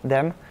research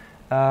them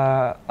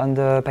on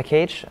the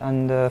package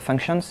and the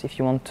functions. If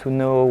you want to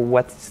know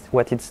what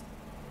it's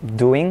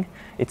doing,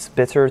 it's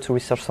better to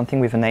research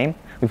something with a name,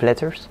 with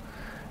letters.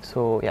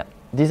 So yeah,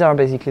 these are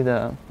basically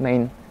the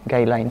main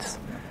guidelines.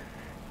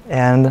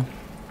 And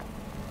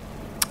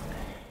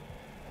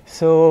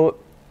so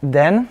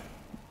then,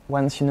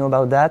 once you know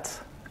about that,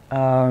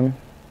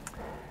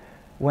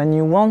 when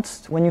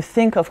you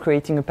think of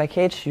creating a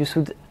package, you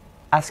should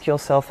ask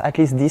yourself at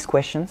least these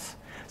questions.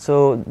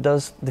 So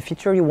does the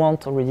feature you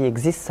want already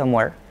exist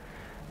somewhere?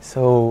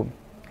 So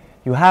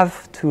you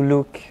have to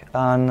look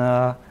on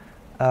the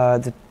Elm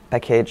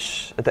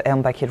package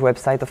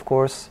website, of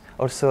course,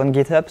 also on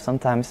GitHub.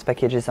 Sometimes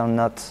packages are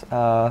not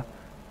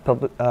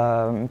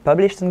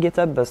published on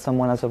GitHub, but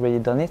someone has already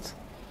done it.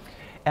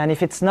 And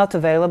if it's not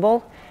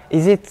available,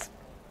 is it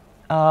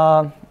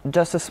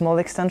just a small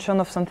extension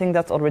of something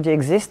that already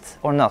exists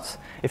or not?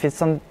 If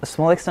it's a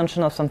small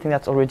extension of something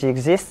that already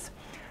exists,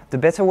 the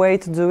better way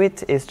to do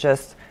it is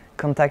just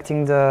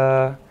contacting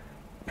the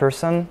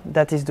person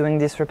that is doing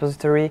this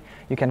repository.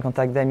 You can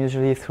contact them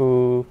usually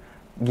through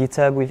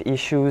GitHub with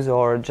issues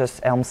or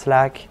just Helm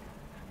Slack,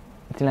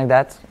 something like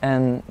that,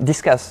 and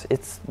discuss.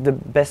 It's the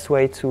best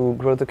way to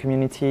grow the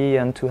community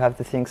and to have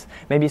the things.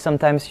 Maybe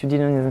sometimes you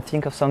didn't even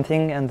think of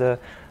something and the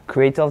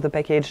creator of the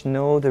package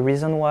know the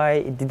reason why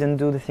it didn't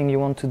do the thing you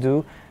want to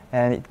do,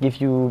 and it gives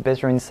you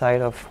better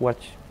insight of what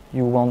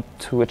you want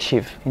to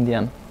achieve in the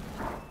end.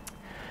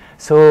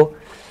 So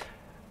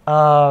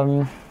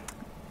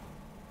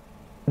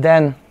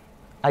then,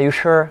 are you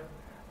sure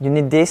you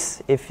need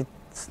this? If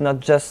it's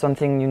not just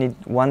something you need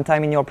one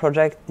time in your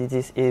project,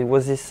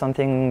 was this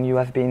something you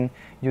have been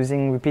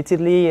using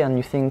repeatedly and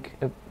you think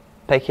a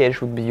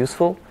package would be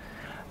useful?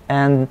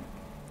 And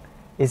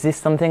is this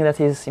something that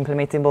is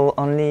implementable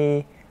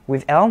only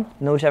with Helm,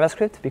 no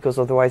JavaScript? Because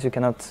otherwise you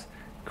cannot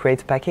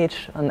create a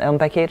package, an Helm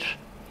package.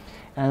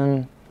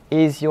 And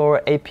is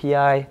your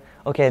API,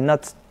 okay,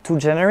 not too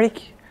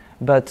generic,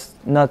 but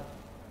not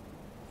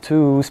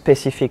too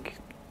specific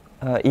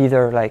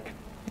either, like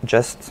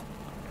just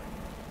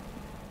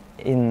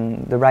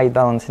in the right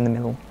balance in the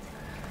middle.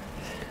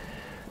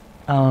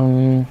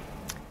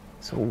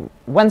 So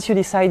once you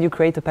decide you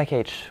create a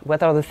package,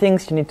 what are the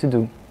things you need to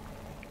do?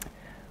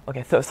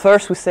 Okay,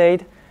 first we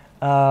said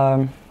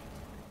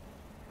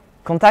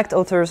contact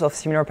authors of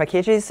similar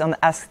packages and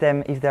ask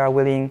them if they are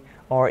willing,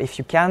 or if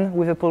you can,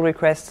 with a pull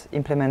request,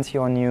 implement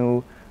your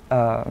new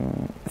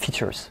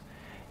features.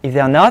 If they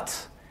are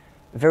not,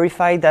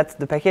 verify that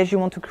the package you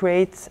want to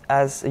create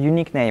has a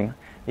unique name,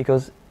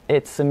 because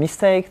it's a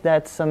mistake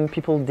that some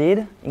people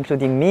did,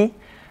 including me,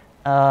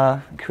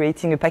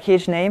 creating a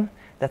package name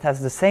that has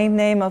the same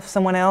name of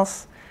someone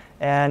else,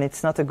 and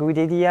it's not a good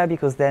idea,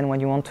 because then when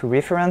you want to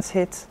reference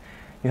it,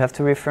 you have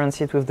to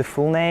reference it with the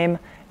full name,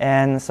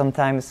 and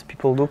sometimes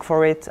people look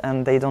for it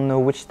and they don't know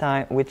which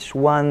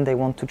one they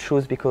want to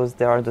choose because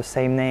they are the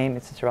same name,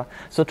 etc.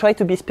 So try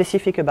to be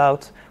specific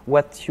about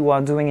what you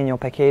are doing in your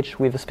package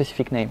with a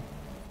specific name.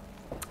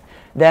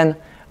 Then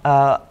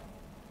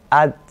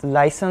add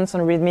license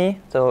on README.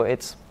 So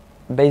it's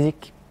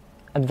basic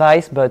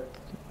advice, but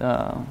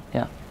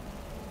yeah,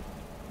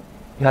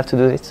 you have to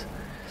do it.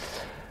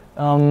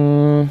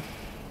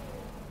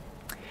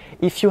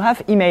 If you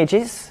have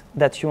images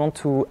that you want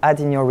to add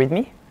in your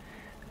README,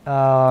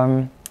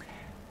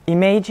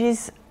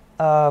 images,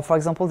 for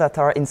example, that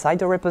are inside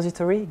the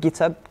repository,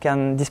 GitHub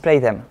can display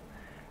them.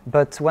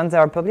 But when they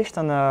are published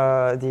on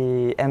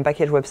the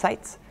M-Package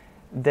website,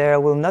 they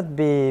will not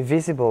be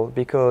visible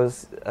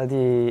because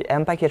the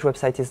M-Package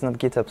website is not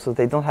GitHub, so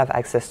they don't have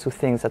access to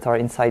things that are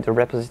inside the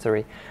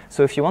repository.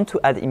 So if you want to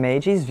add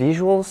images,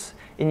 visuals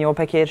in your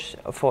package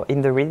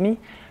in the README,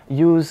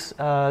 use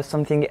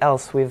something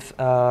else with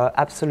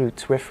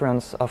absolute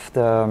reference of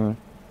the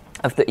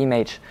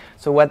image.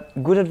 So what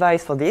good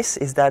advice for this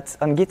is that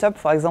on GitHub,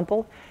 for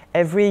example,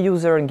 every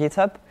user on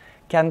GitHub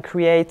can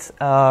create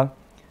your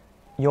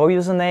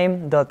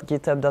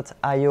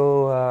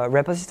username.github.io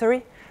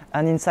repository,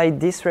 and inside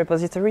this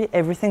repository,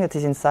 everything that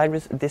is inside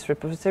this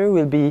repository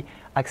will be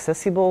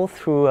accessible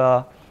through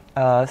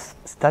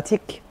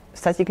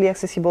statically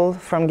accessible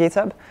from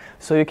GitHub.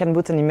 So you can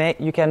put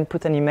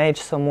an image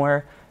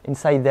somewhere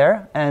inside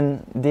there,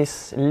 and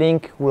this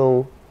link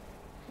will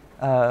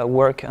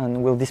work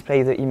and will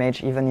display the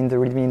image even in the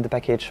README in the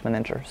package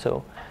manager.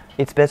 So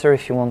it's better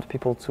if you want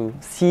people to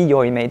see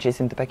your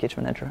images in the package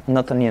manager,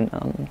 not only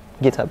on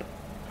GitHub.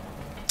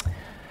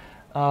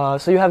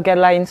 So you have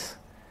guidelines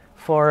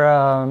for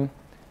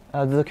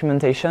the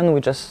documentation.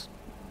 We just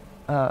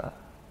for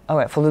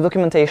the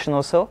documentation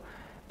also,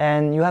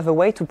 and you have a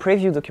way to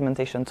preview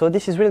documentation. So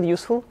this is really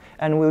useful,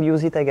 and we'll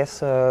use it, I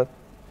guess,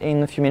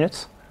 in a few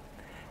minutes.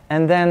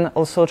 And then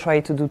also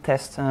try to do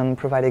tests and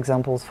provide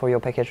examples for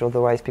your package.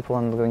 Otherwise, people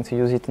are not going to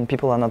use it, and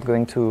people are not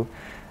going to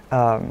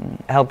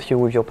help you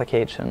with your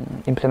package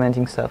and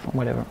implementing stuff or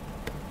whatever.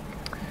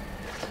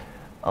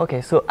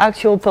 Okay, so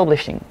actual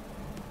publishing.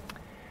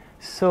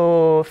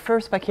 So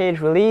first package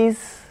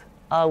release,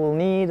 I will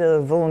need a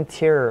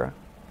volunteer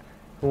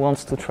who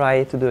wants to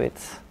try to do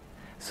it.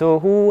 So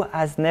who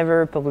has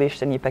never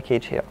published any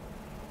package here?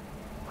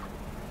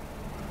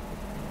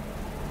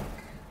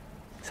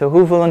 So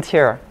who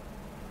volunteer?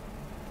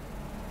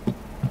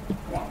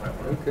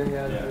 Okay,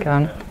 yeah.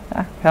 Come on.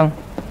 Ah, come.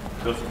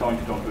 Just tell me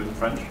you don't do it in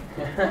French.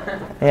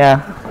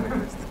 Yeah.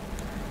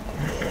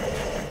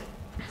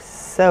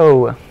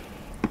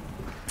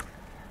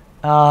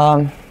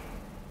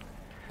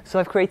 So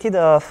I've created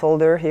a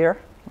folder here,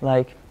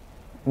 like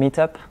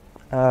meetup.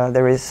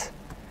 There is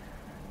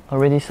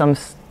already some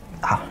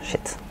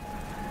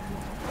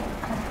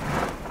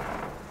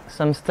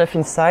stuff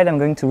inside. I'm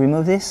going to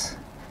remove this.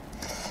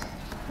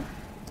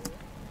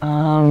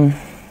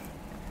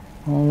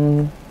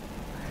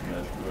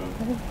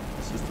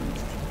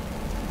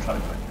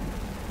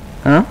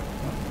 Huh?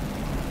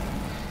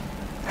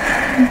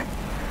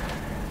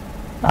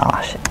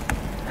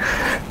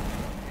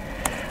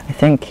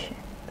 think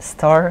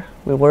star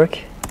will work.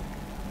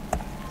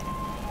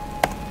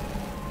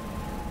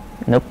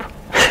 Nope.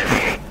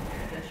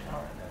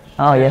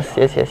 Oh yes.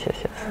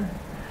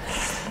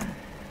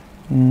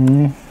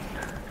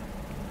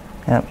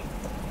 Yeah.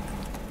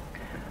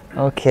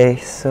 Okay,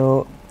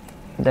 so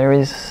there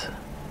is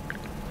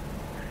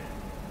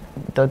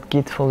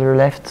 .git folder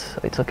left, so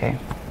it's okay.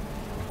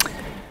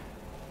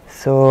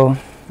 So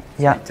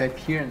yeah. I type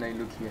here and I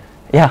look here.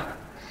 Yeah.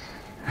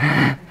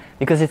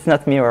 Because it's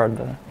not mirrored.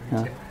 But,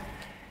 yeah.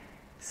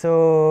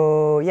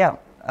 So yeah.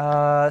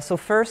 So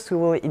first we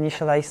will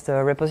initialize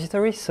the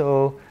repository.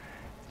 So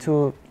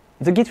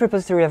the Git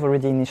repository, I've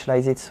already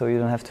initialized it, so you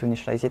don't have to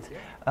initialize it.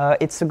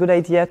 It's a good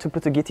idea to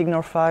put a git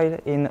ignore file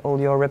in all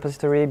your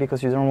repository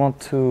because you don't want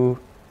to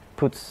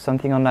put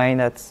something online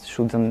that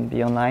shouldn't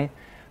be online.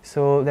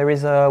 So there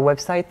is a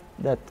website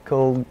that's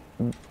called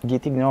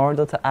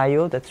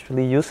gitignore.io that's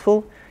really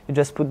useful. You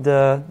just put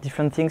the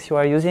different things you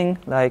are using,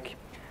 like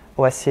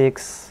OS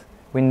X,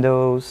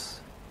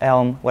 Windows,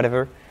 Elm,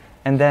 whatever,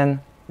 and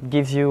then it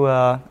gives you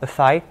a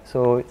file.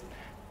 So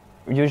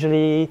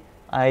usually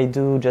I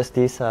do just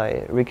this.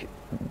 I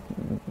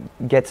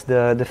get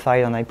the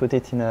file and I put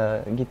it in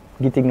a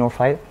git ignore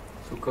file.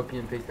 So copy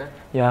and paste that?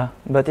 Yeah,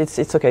 but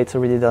it's okay. It's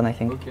already done, I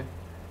think. Okay.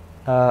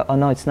 Oh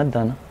no, it's not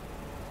done.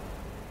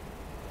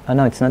 Oh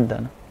no, it's not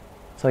done.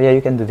 So yeah,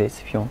 you can do this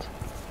if you want.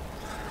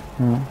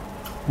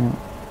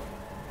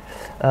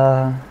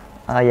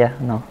 Yeah,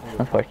 no, it's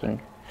not working.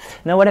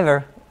 No,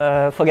 whatever.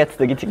 Forget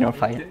the git ignore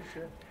file. Okay,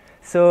 sure.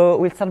 So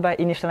we'll start by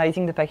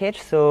initializing the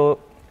package. So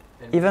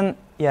even,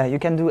 yeah, you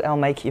can do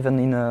lmake even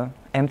in an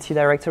empty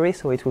directory,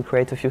 so it will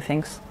create a few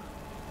things.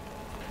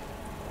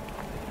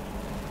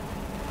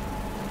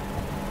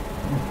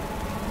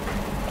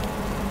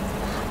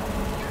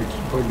 Your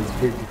keyboard is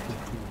very different.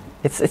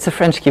 It's a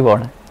French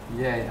keyboard.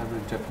 Yeah, I have a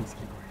Japanese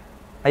keyboard.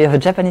 Oh, you have a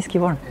Japanese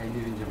keyboard? I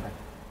live in Japan.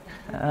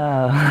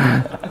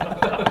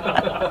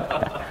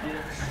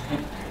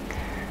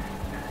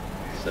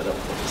 Set up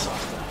for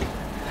disaster.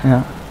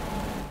 Yeah.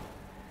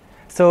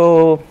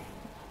 So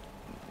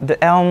the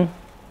Elm,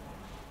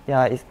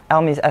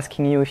 Elm is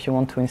asking you if you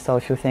want to install a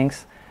few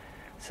things.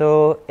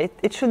 So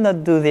it should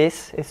not do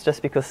this. It's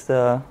just because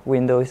the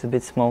window is a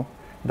bit small,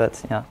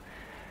 but yeah.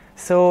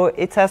 So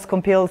it has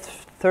compiled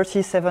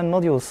 37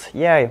 modules.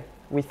 Yeah,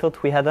 we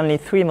thought we had only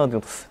 3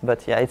 modules,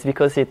 but yeah, it's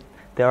because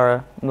there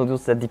are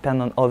modules that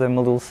depend on other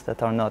modules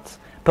that are not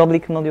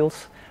public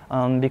modules,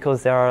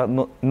 because there are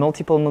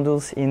multiple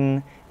modules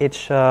in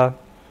each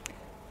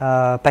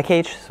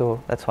package, so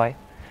that's why.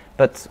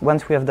 But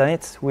once we have done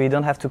it, we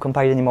don't have to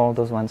compile anymore of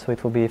those ones, so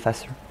it will be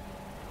faster.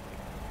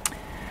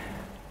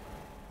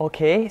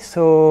 Okay,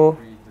 so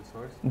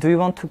do you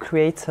want to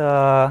create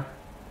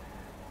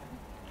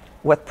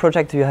what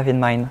project do you have in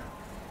mind?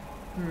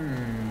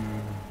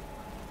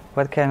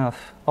 What kind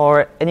of,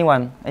 or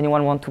anyone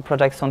want to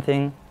project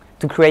something,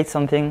 to create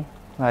something,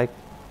 like,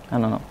 I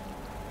don't know.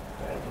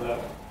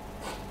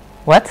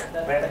 What?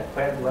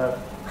 Pad left.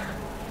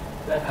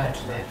 Pad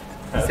left.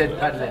 He said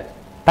pad left.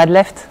 Pad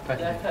left? Pad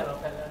left.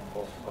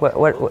 What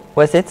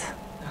was it?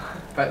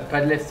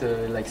 Pad left,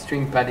 like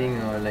string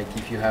padding, or like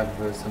if you have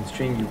some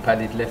string, you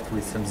pad it left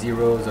with some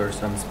zeros or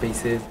some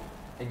spaces,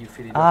 and you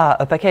fill it up.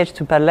 A package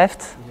to pad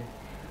left? Yeah.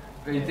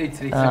 But it's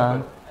an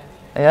example.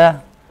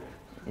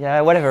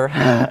 Yeah, whatever.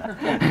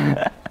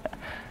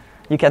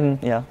 You can,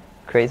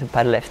 create a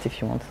pad left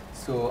if you want.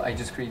 So I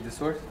just create the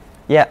source?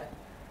 Yeah.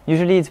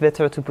 Usually it's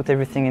better to put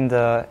everything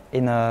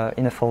in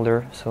a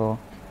folder, so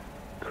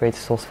create a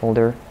source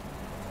folder.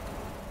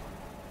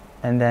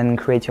 And then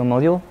create your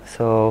module.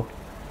 So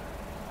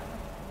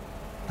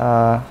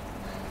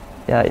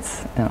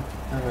it's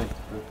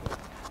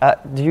Alright.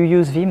 do you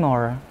use Vim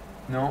or?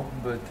 No,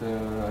 but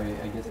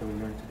I guess I will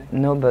learn today.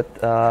 No,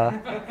 but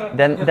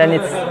then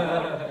it's.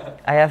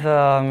 I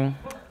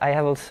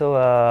have also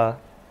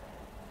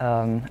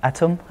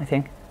Atom, I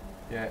think.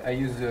 Yeah, I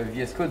use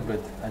VS Code, but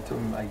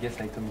Atom, I guess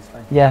Atom is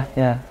fine. Yeah.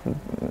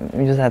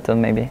 Use Atom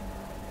maybe.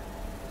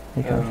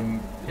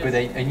 But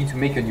I need to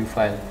make a new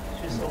file.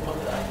 Just open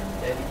the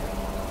edit.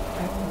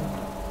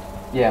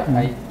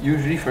 Yeah,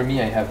 usually for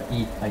me I have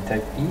E. I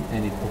type E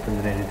and it opens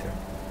an editor.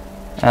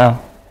 Oh.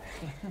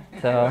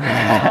 So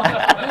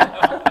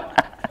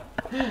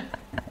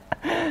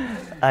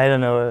I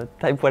don't know.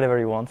 Type whatever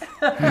you want.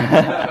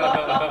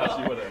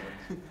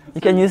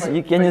 You can use.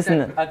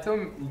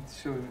 Atom. It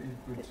shows.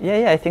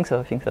 Yeah. I think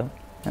so.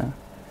 Yeah.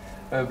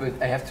 But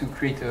I have to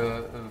create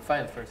a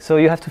file first. So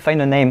you have to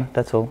find a name.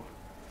 That's all.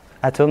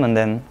 Atom and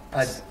then.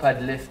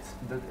 Pad left.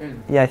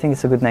 Yeah, I think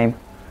it's a good name.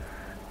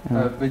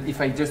 But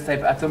if I just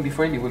type Atom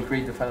before it will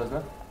create the file as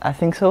well? I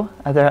think so.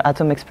 Are there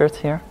Atom experts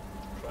here?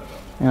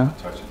 Yeah.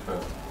 Touch it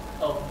first.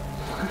 Oh.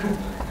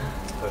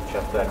 Don't you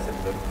have to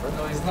accept them first?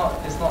 No, it's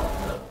not. It's not.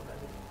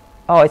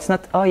 Oh, it's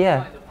not. Oh,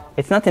 yeah.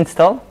 It's not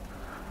installed?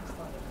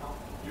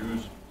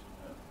 Use.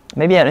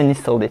 Maybe I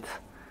uninstalled it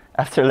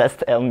after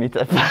last Elm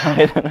meetup.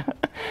 I don't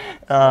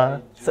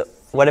know. So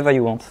whatever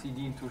you want.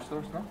 CD into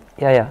source, no?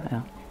 Yeah.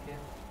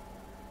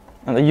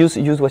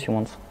 Use what you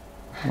want.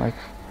 Like.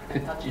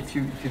 If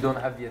you don't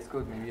have VS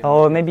Code, maybe.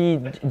 Or maybe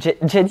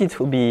Jedit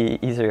will be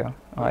easier.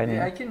 Oh, I don't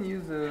know. I can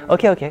use.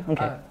 Okay.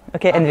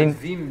 And with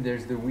Vim. Vim,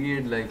 there's the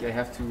weird like I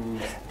have to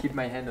keep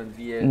my hand on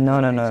VS.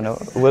 No.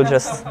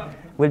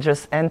 We'll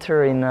just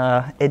enter in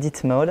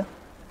edit mode,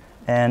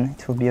 and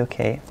it will be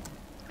okay.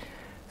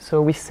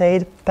 So we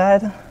said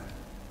pad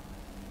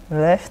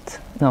left.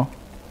 No,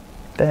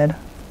 pad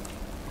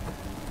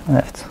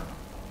left.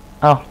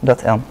 Oh,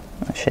 .elm.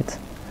 Oh, shit.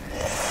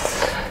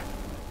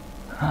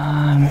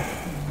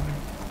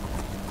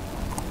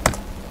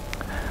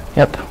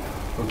 Yep.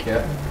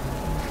 Okay.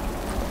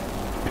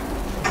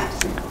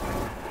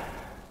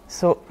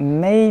 So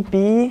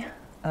maybe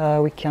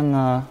we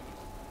can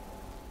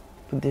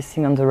put this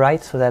thing on the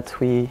right so that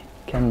we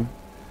can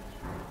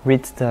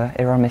read the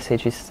error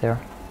messages there.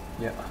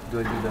 Yeah. Do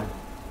I do that?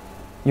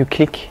 You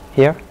click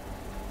here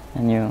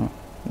and you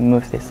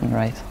move this on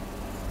right.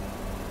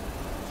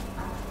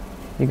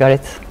 You got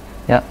it?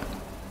 Yeah.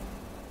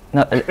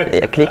 No,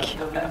 click.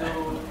 The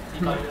window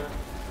divider.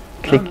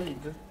 Click.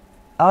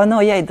 Oh no,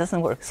 yeah, it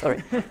doesn't work.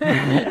 Sorry.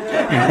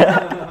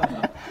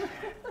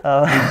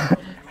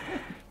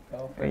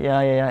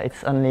 Yeah.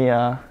 It's only.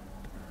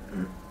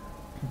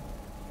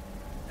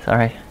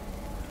 Sorry.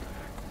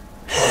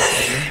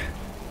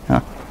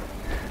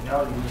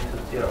 Now you need to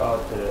clear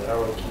out the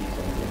arrow keys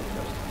and the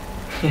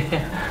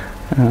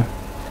first.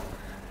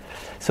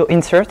 So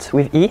insert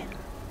with E.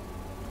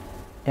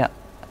 Yeah,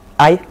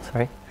 I.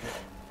 Sorry,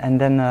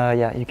 and then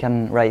yeah, you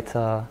can write.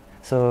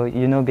 So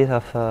you know a bit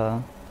of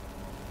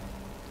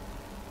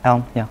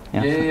Elm. Yeah.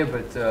 Yeah,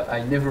 but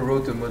I never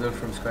wrote a model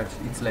from scratch.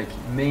 It's like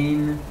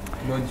main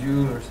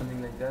module or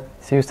something like that.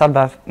 So you start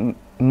by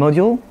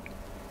module.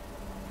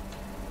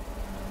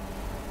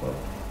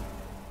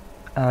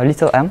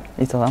 Little m.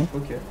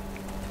 Okay.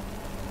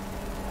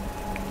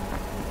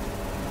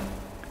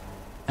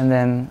 And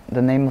then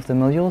the name of the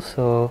module.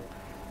 So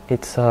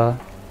it's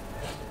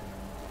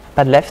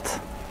pad left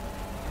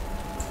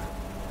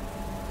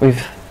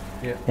with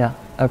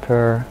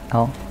upper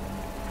L.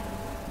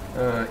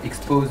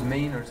 Expose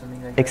main or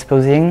something like that.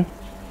 Exposing.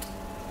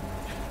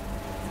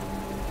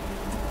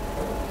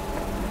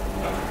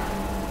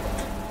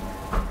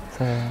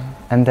 So,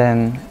 and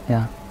then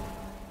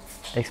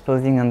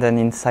exposing, and then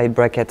inside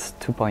brackets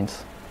 2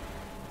 points.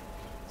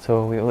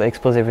 So we will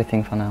expose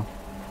everything for now.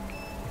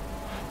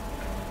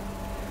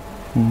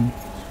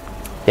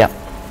 Yeah.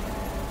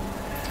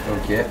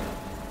 Okay.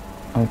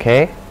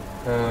 Okay.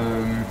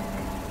 And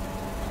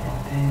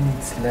then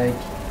it's like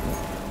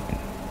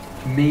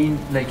main,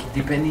 like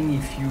depending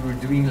if you're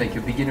doing like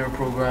a beginner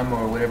program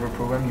or whatever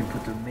program, you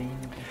put a main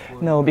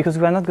before. No, because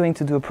we are not going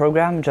to do a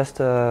program, just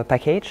a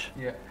package.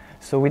 Yeah.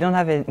 So we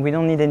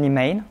don't need any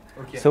main.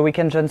 Okay. So we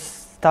can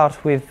just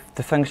start with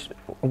the function,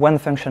 one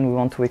function we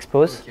want to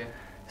expose. Okay.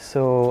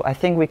 So I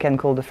think we can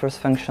call the first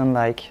function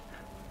like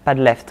pad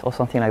left or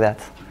something like that,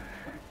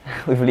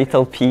 with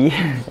little p.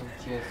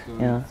 Okay, so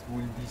Yeah. it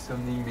will be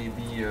something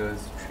maybe a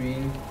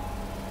string,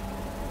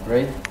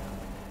 right?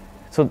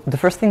 So the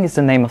first thing is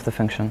the name of the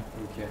function.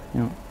 Okay.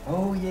 Yeah.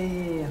 Oh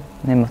yeah.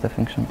 Name of the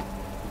function.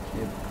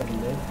 Okay, pad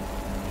left.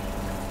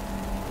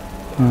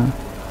 Uh,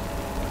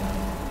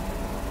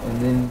 And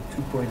then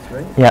 2 points,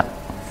 right? yeah.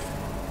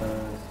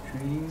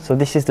 String. So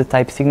this is the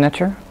type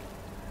signature.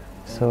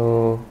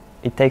 So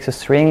it takes a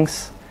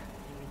strings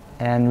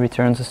and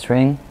returns a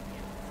string.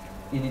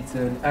 And it's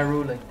an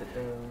arrow like that.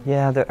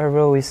 Yeah, the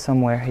arrow is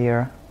somewhere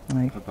here.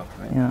 Like,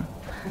 yeah.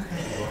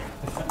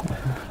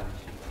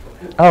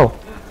 Oh.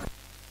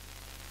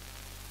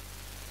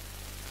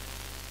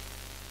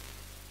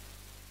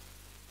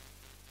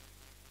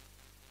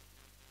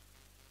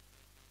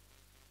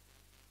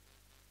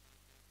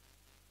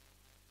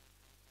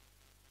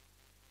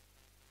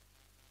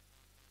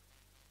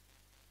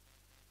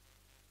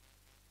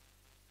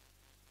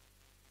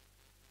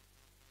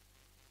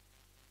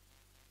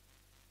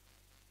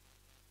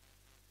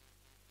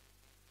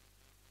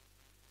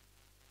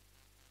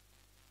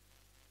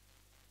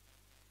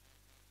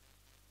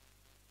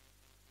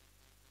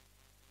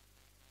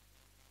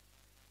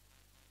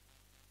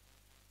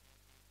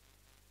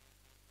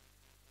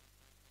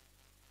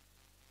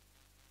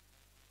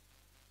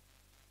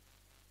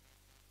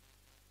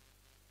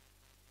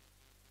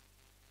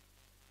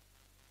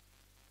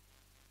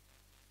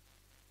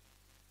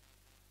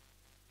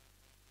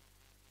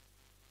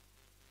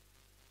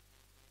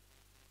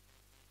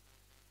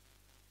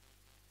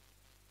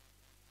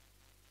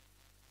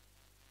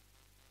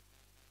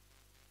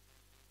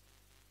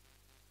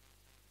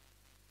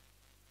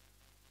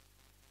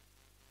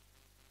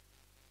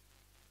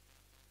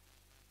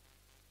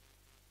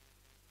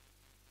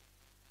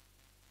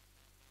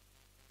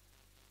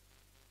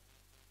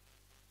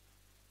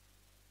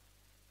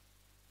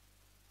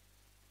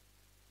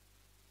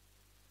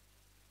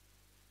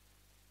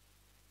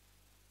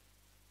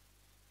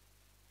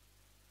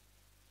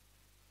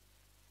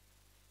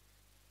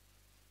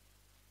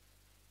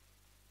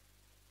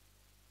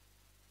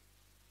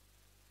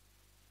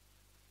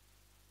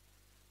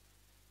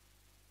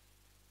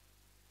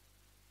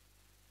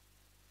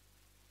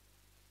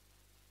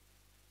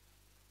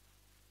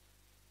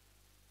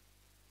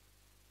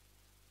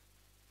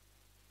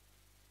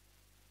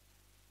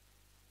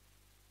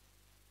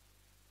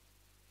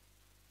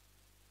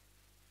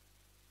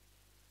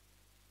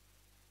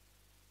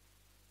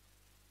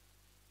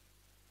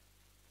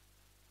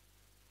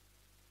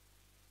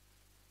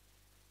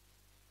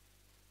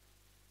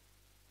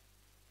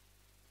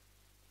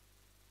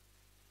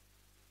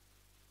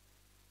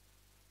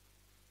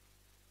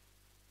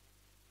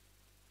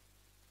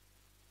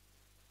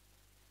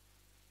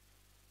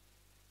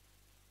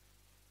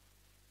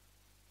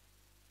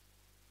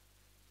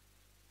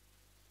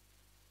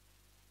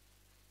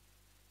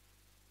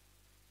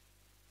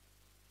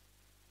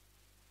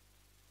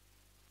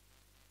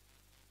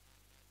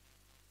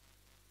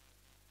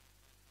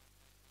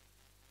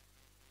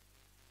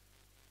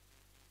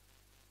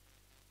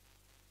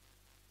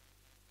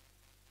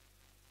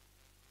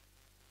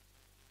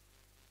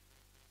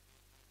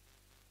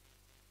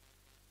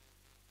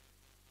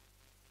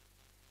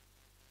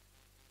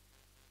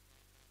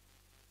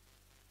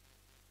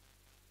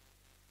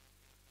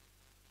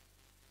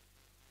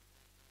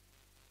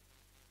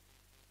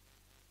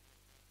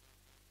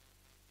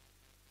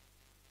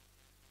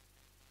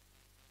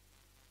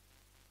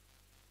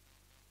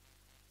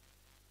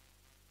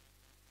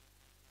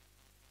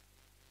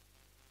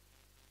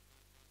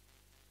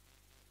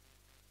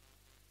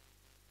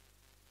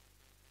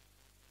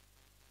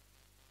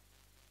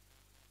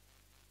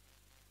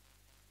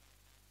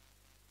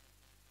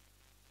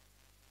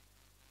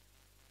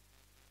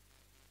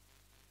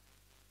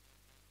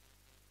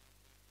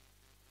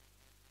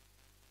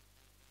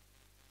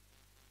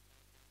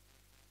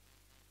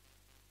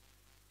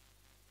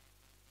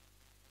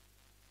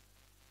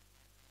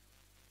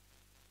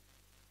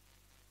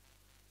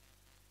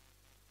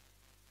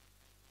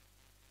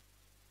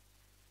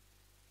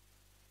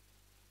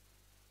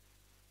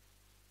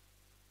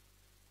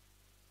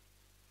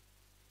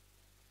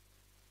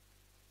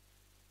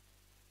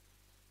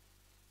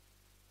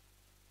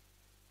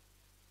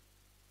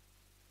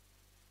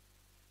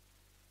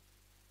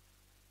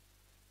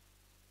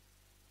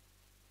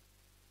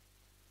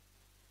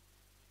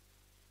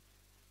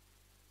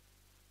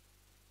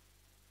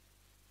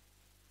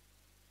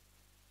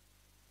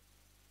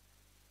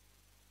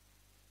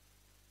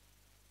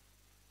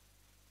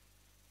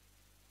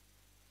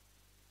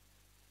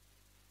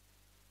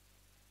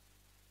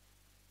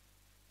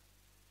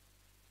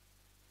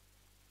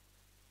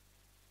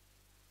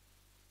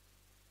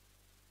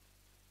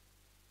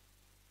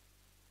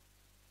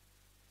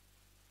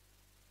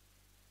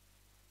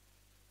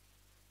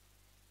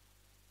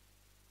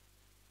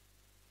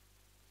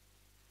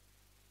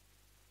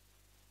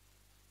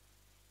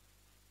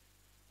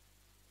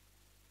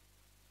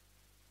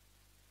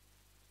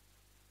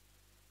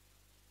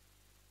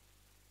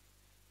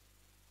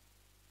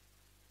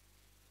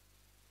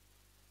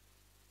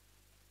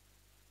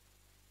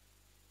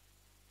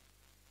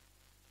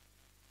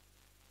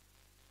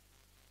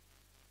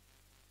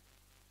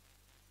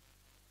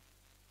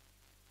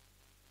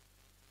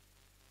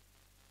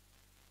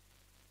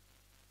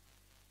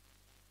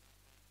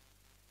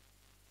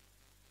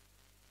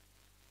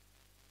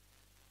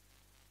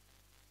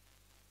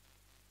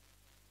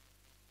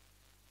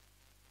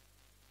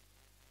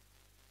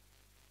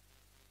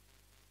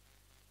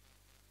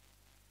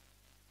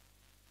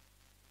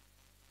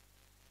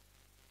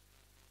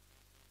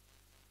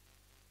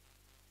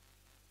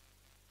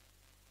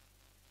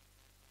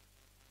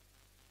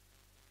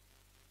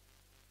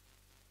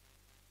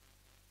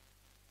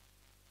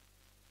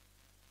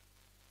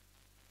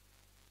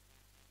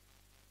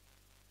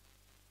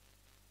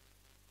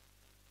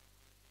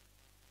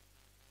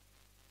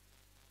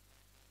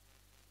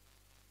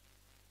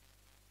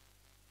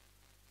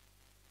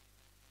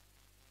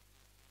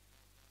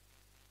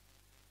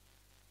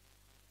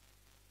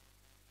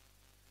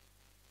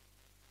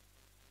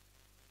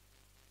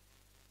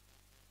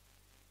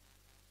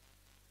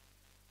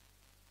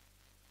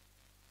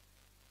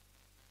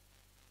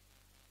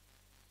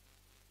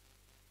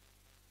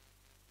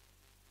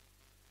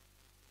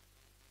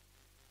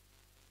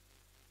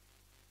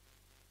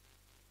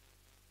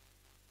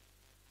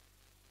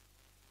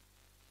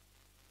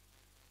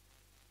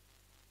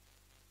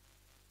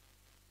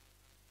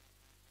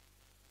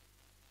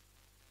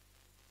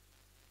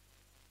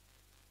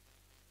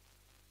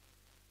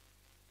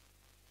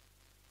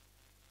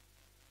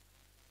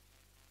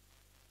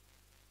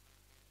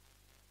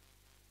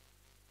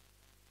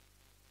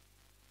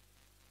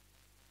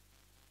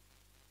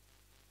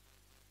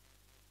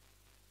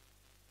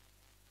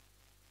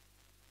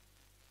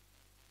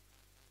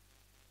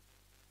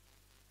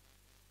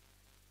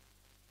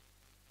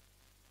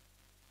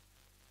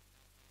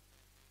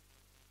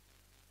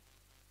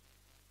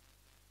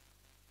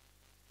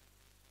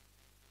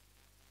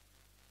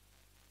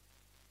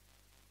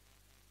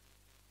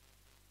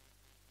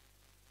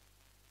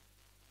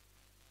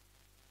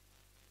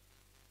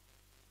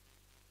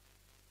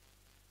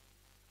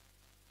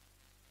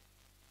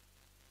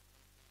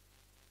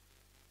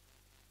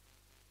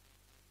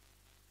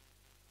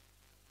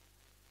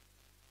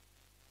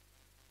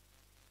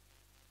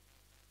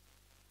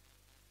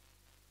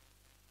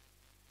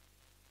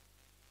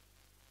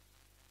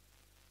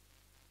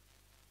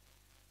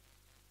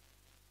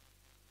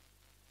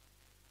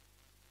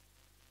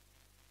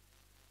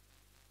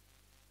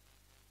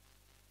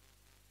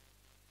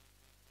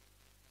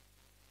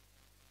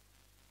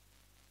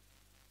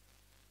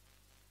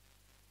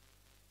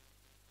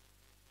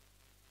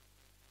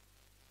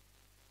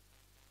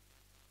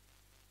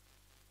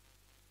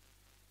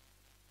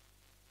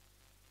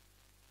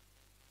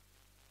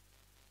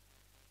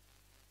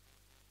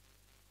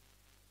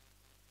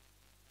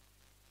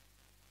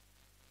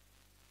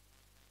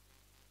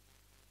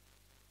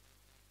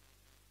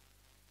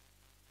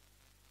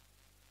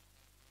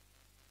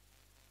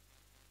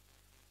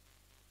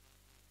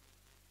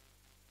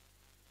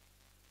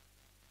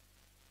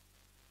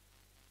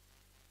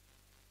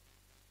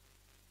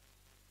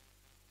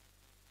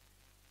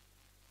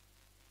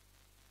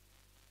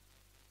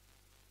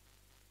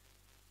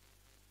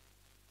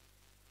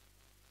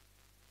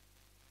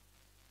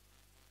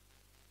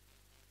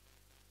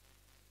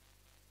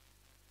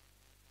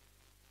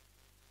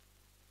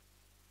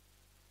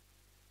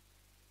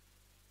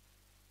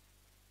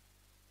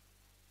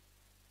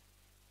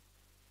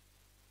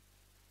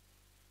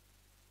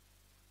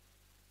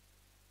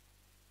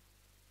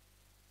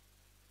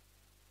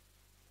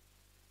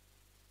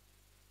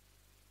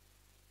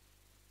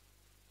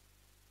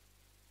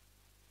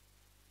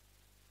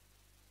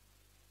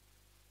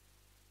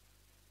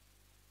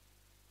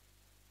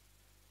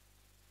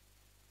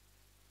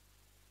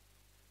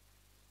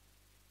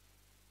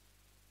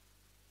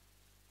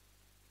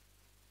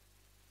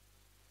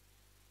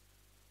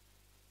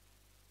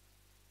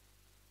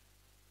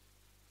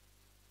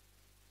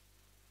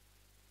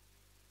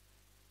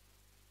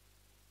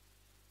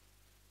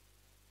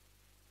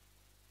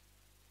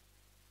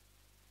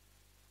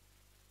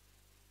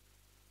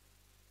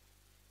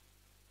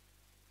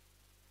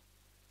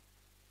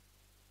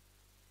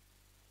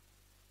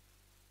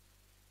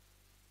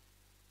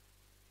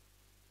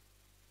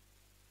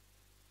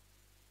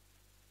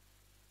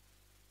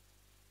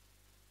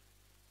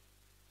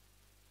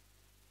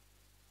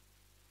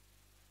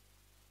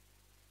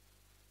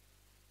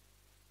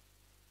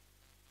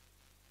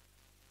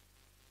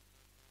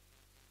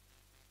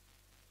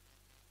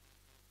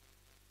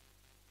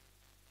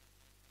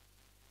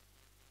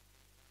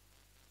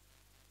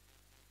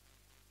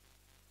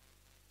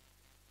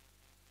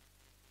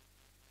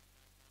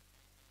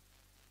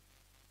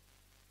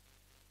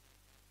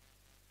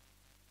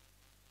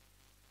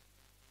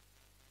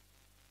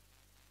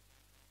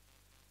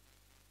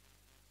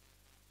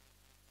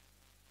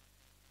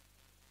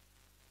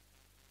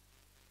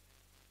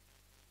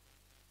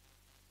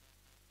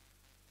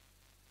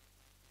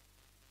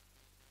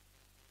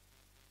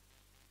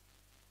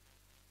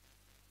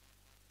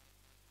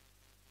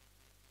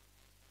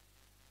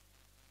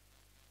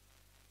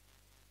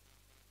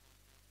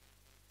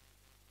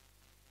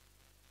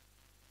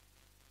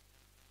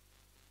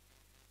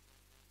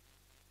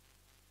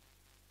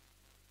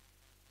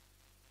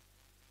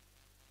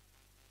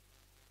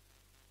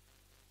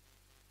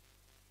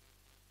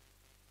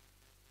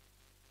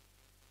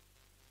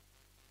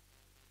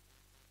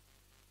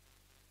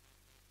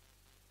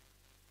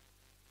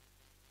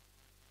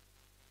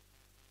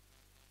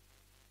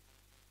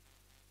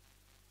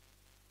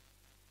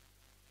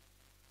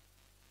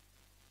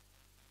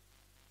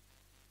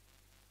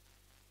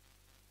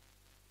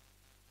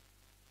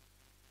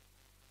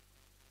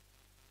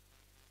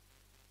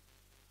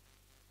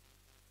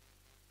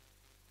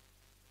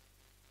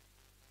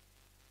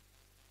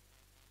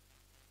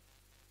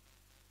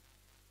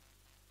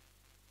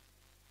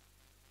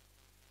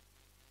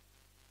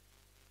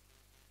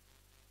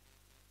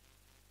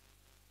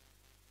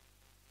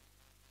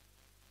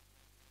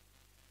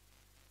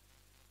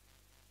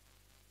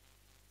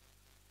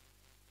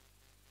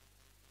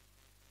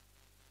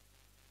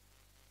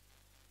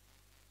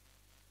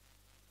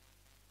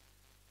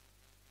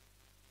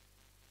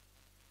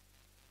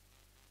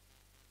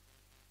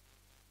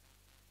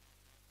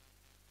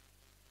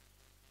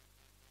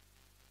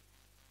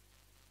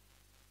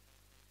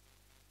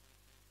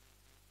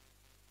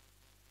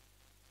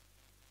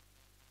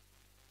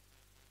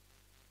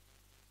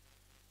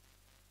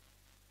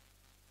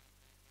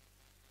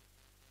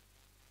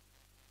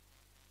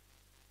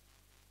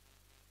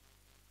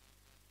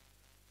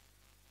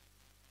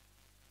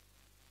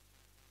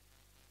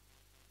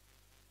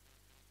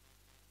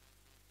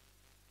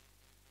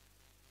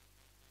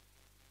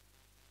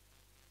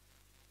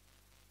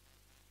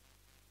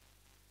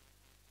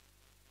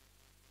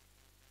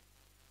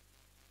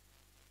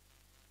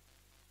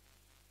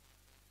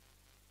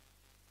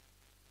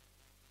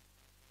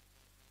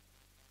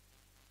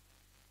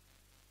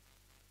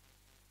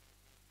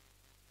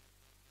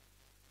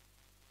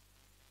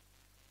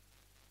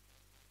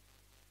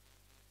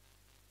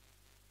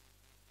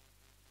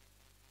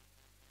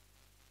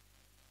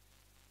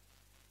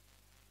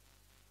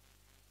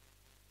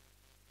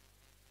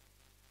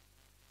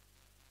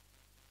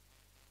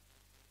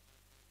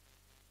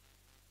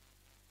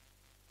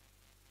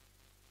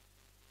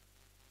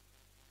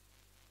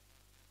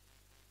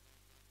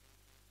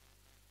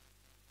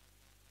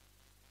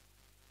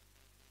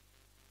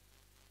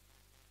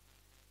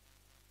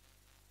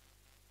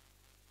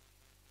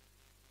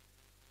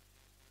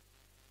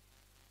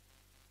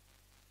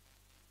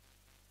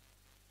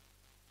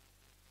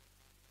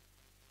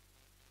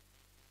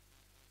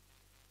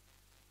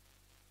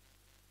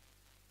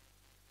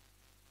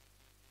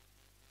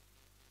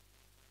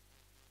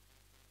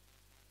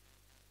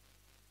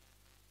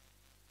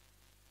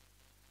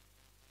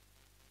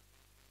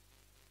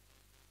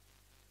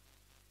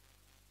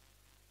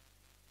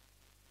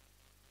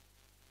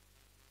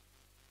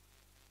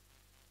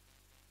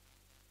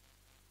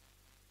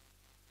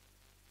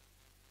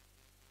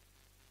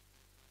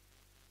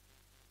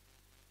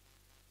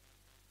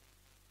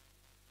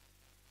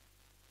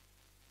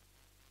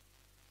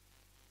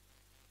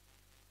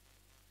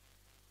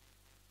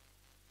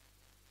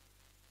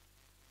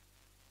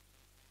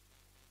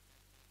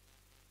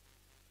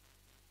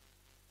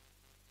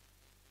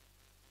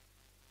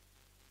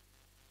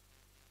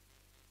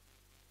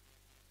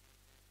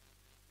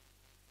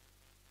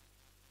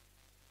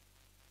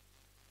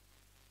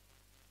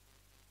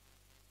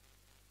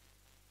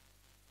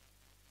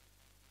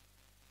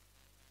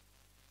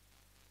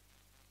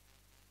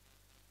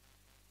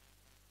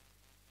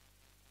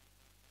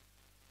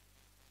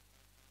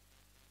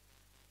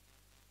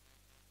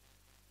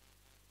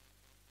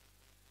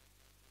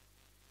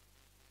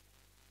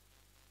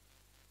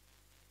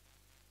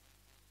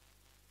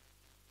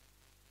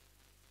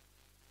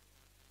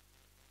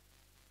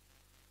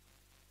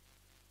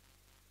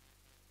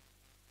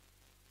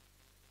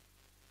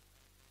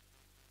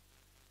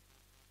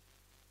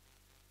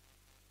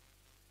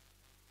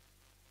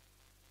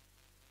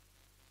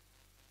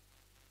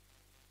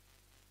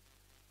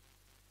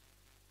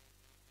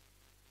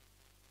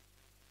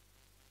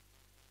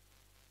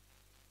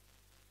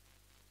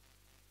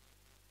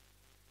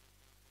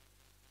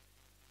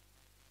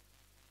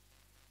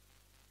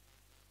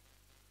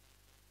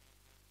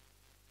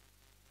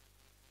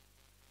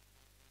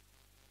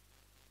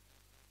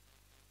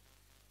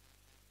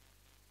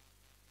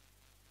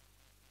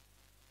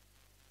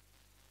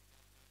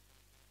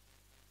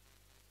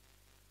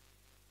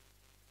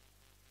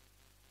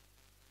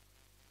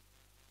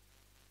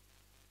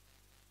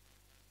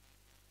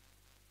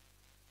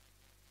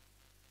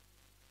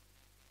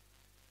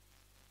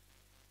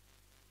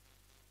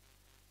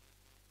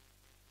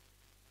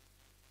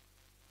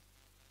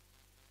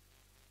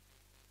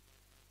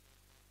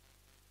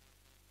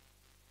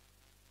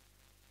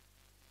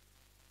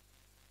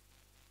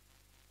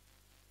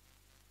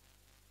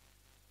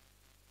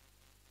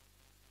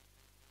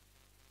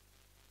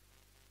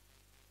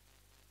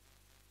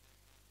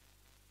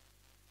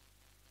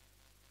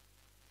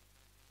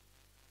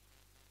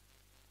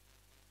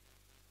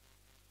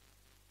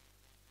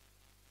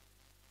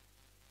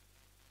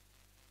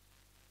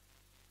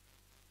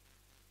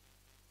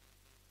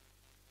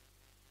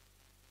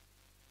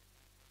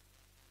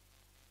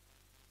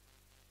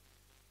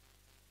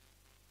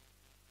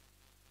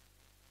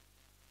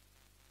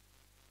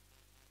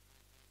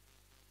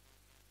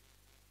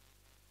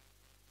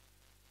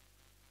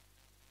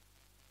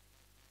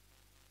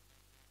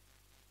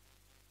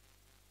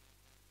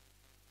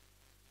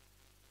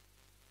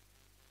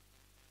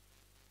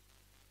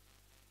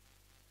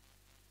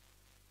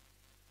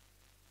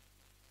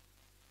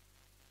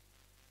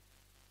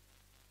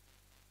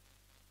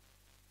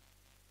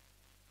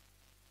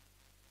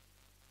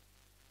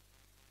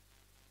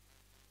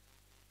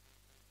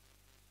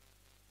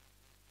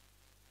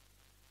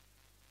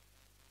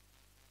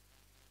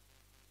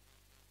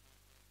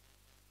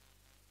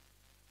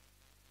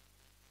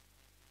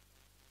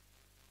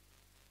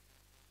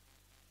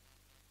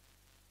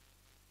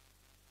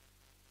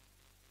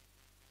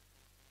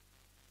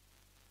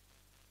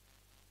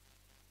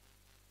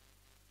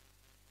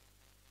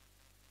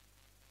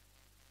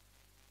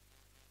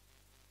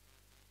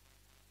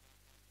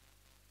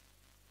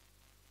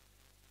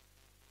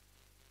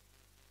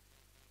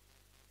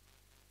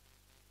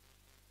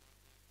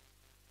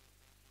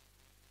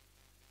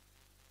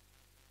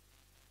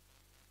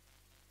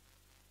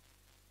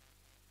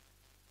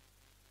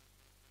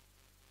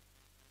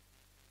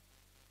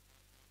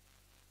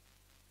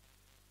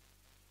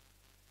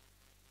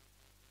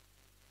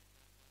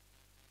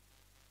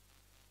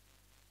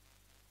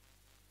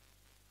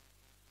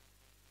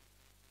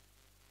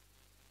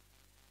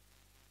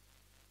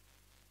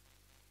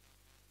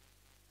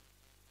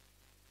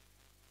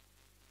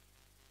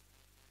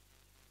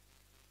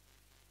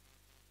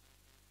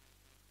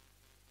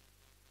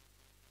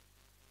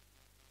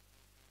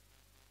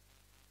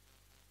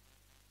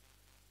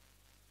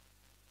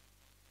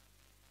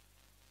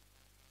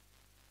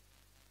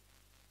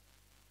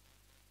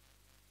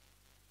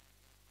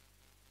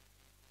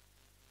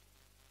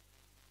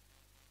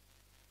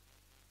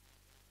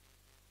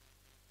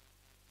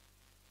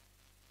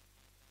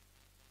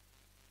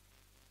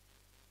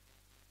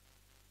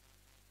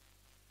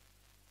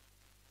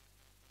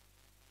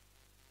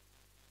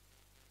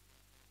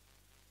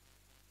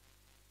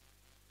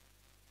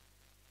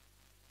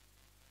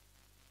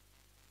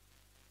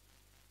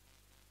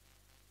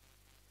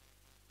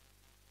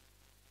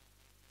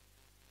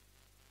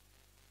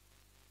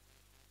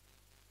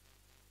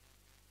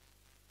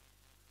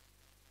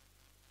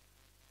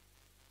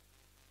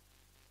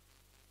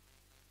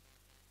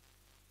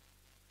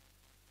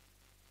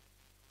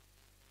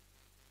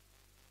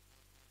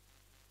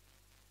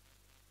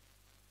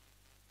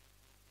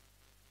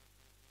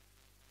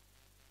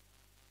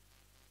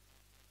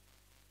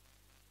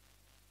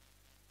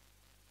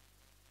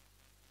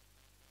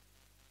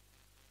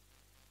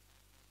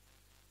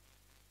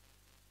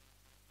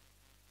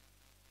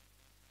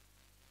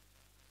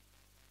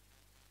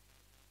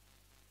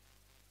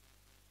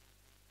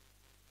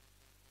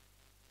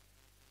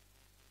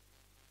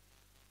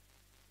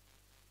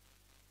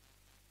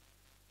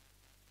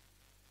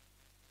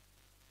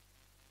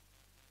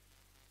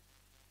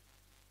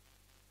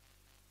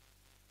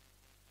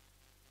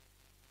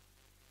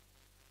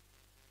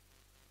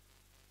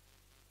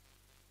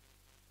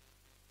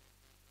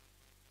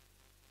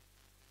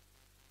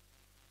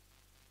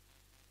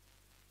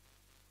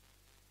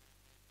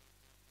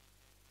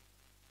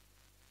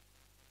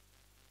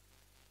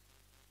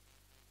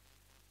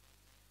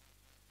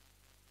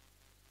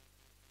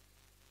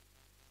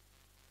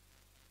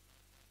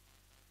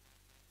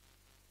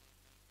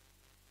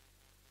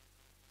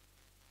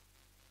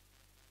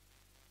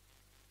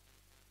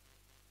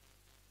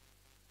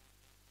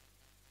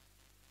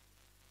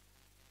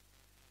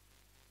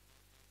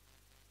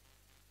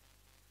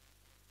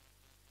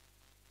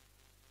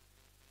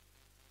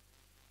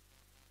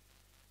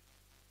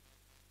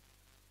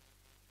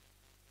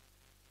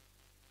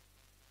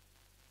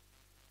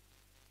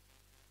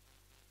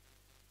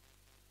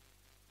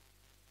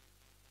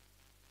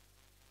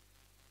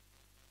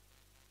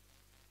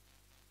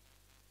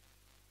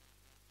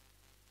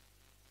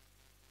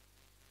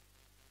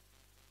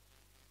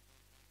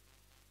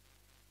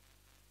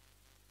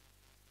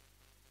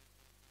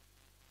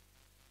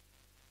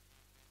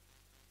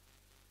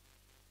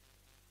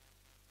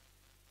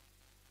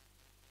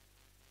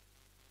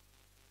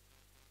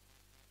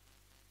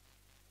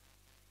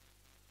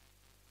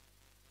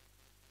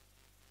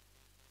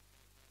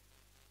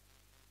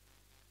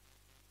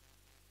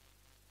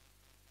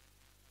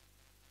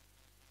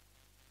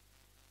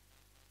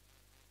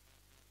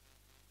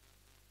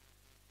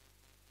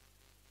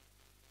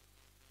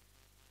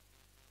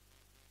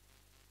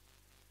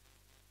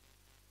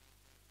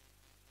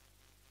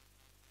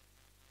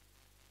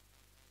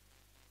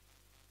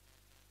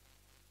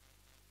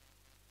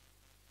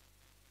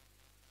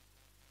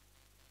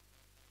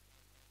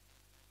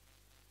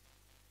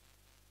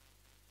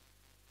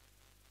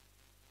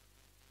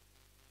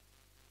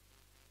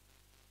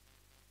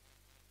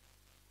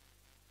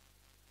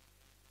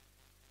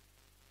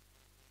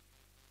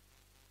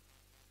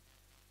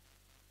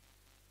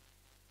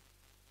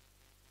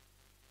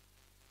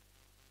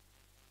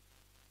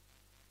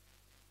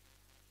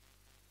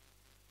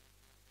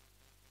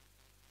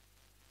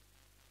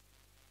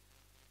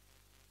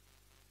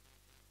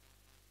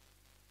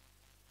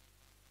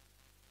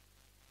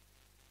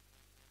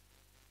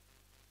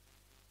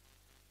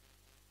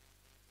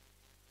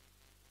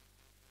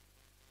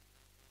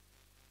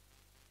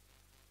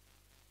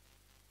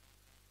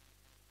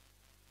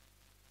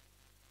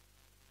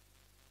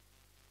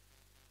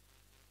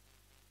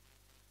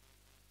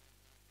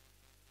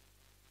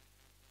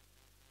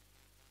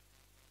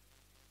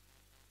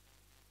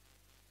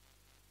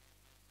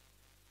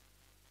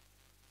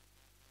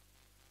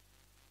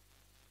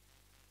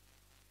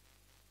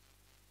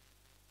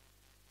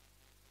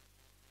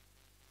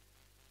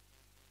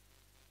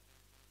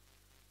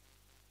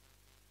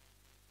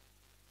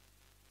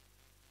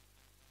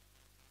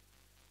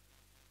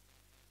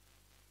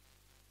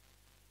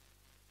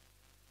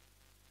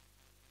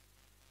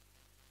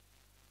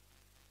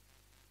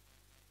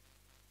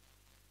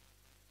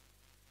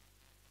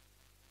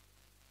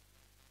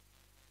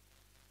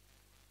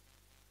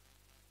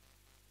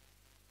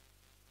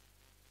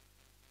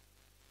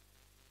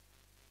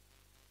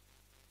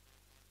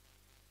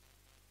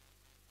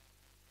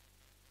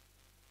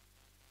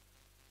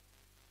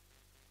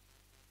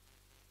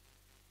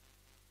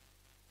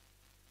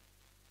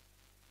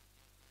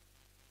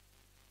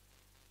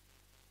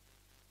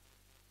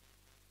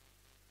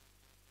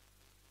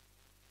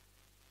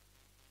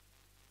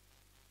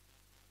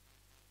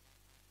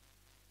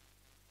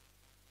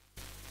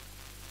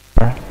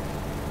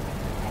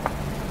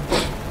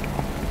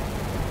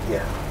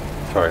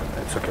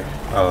 It's okay.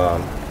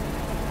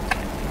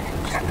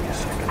 Just give me a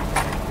second.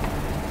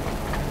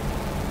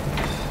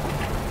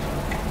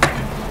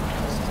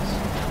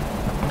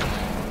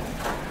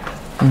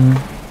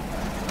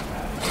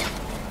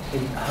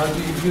 And how do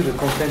you view the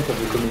content of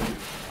the committee?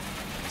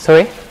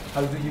 Sorry?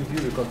 How do you view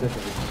the content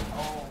of the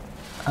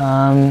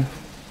committee?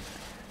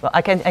 Well,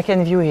 I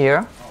can view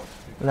here,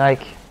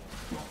 like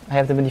I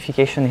have the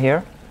modification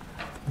here,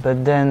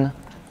 but then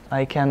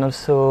I can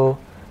also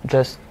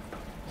just,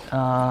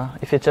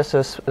 if it's just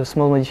a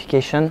small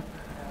modification.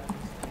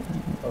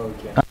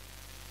 Okay.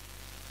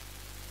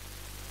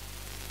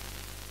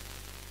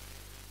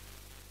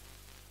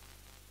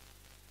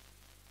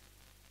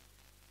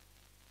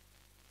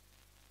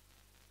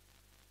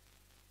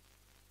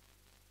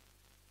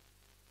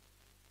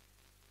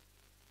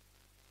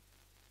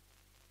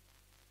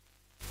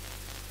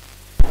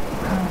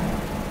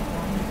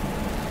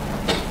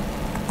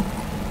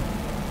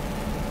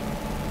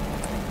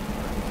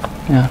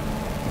 Yeah.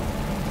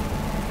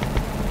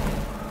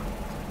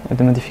 With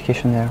the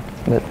modification there,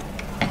 but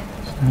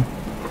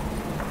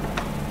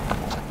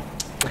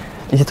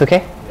is it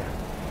okay? Yeah.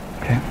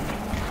 Okay.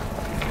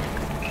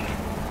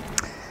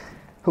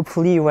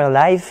 Hopefully you were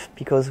live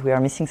because we are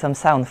missing some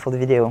sound for the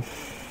video.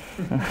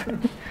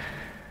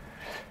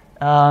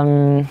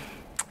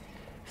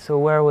 So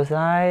where was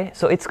I?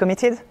 So it's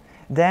committed.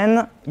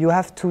 Then you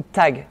have to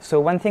tag. So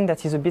one thing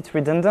that is a bit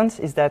redundant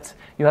is that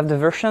you have the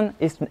version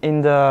is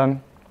in the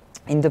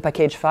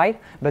package file,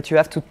 but you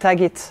have to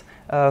tag it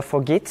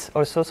for Git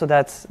also, so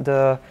that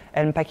the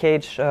Helm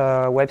package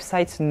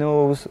website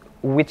knows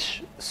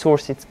which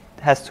source it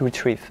has to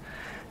retrieve.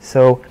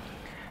 So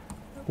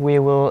we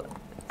will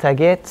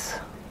tag it.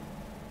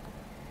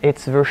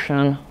 It's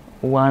version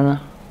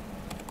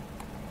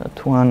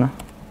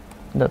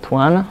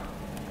 1.1.1.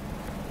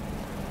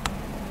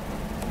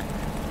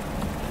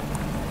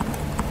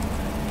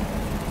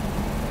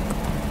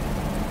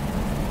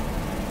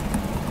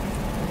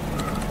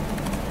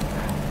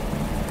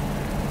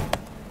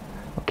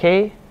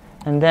 Okay,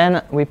 and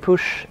then we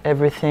push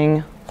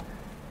everything,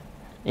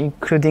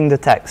 including the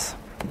tags.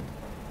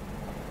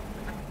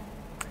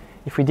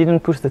 If we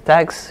didn't push the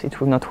tags,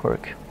 it will not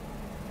work.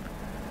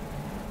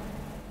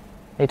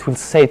 It will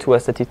say to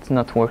us that it's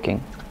not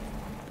working.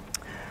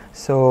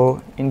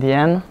 So in the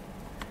end,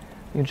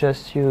 you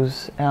just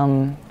use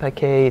Helm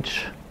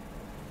package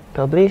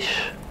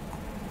publish.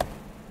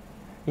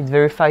 It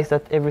verifies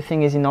that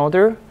everything is in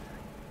order.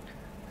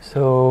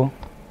 So,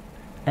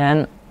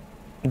 and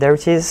there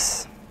it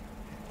is.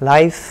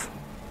 Live.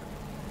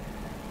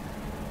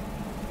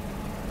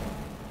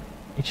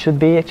 It should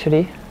be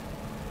actually.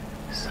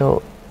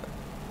 So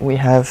we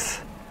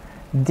have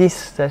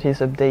this that is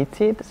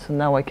updated. So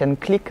now I can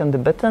click on the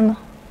button.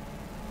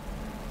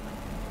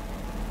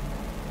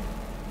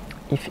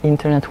 If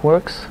internet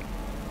works.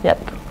 Yep.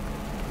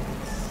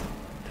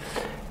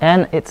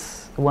 And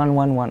it's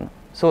 1.1.1.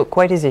 So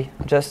quite easy.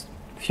 Just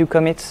few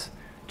commits,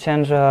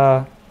 change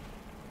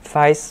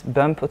files,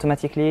 bump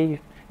automatically.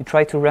 You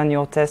try to run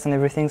your test and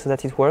everything so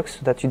that it works,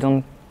 so that you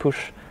don't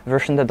push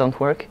versions that don't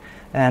work,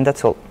 and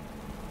that's all.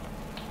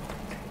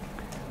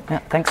 Yeah,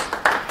 thanks.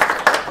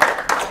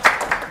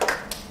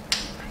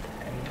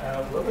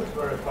 And will it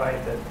verify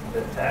that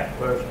the tag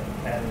version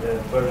and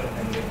the version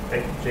in the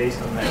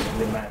JSON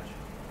actually match?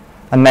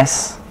 A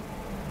mess.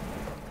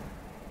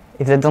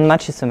 If they don't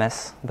match, it's a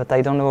mess, but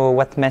I don't know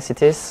what mess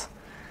it is.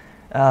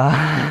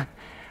 I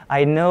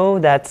know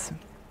that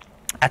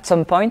at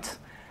some point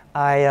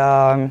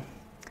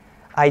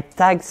I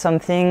tagged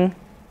something.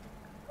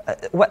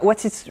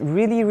 What is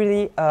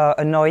really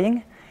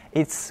annoying,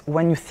 it's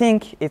when you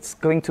think it's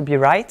going to be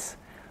right,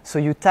 so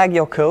you tag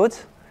your code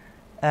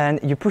and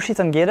you push it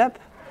on GitHub,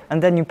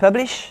 and then you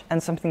publish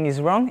and something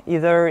is wrong,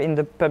 either in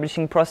the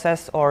publishing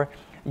process or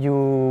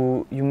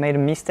you made a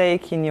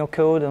mistake in your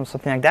code or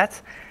something like that.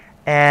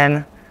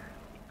 And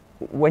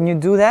when you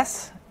do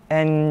that,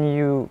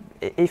 and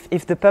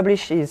if the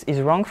publish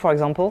is wrong, for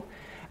example,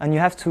 and you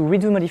have to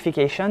redo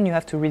modification, you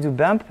have to redo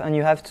bump, and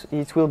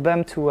it will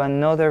bump to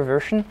another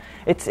version.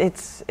 It's a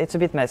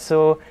bit mess.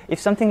 So if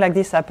something like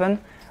this happens,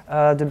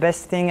 the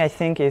best thing I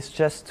think is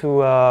just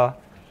to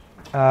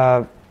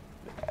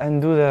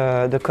undo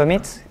the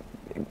commit,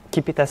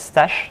 keep it as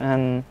stash,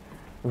 and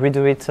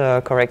redo it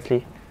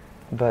correctly.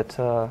 But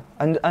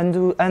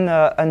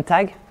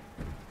untag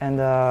and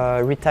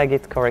retag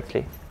it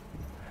correctly.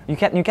 You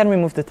can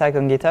remove the tag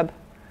on GitHub.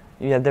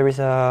 Yeah, there is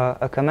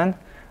a command.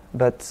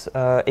 But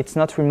it's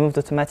not removed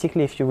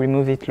automatically if you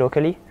remove it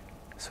locally.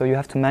 So you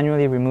have to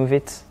manually remove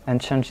it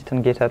and change it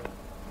on GitHub.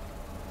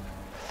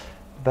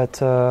 But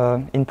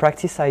in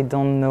practice, I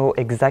don't know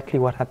exactly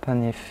what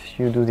happens if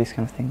you do this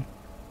kind of thing.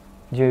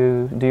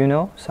 Do you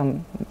know?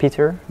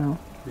 Peter? No?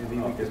 Maybe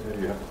because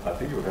maybe I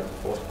think you would have to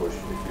force push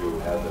if you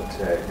have a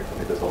tag, if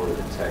it is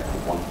already tagged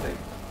with one thing.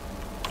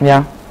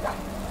 Yeah.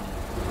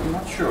 I'm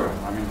not sure.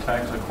 I mean,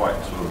 tags are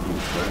quite sort of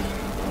loose, right?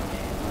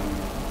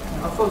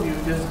 I thought you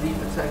just leave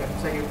the tag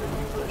and tag it with the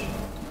new version.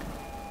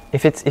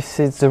 If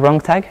it's the wrong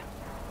tag?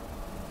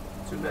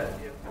 Too bad,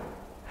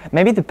 yeah.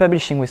 Maybe the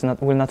publishing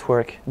will not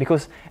work,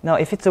 because now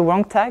if it's a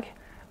wrong tag,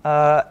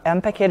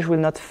 Elm package will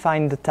not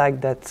find the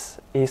tag that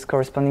is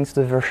corresponding to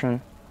the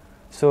version.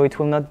 So it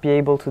will not be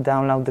able to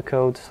download the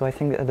code. So I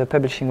think the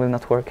publishing will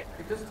not work.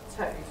 Because the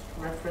tag is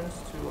reference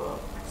to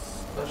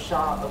a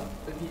SHA, a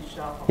Git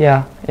SHA.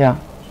 Yeah.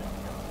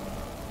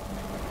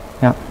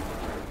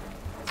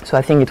 So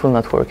I think it will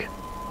not work.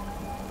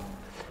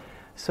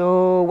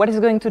 So what is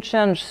going to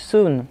change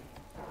soon?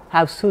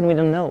 How soon, we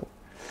don't know.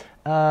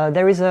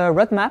 There is a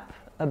roadmap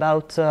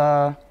about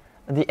the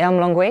Elm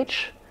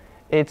language.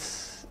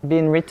 It's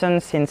been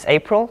written since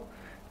April,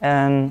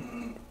 and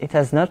it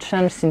has not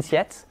changed since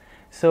yet.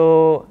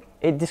 So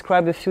it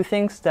describes a few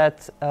things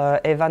that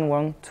Evan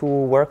wants to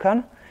work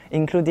on,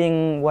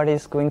 including what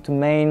is going to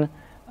main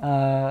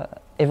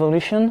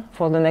evolution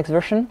for the next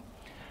version.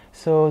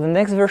 So the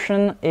next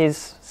version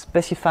is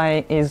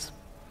specified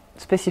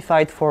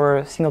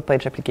for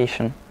single-page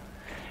application.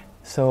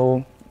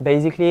 So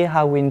basically,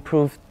 how we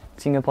improve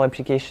single-page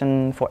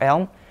application for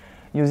Elm,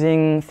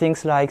 using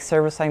things like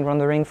server-side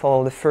rendering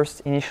for the first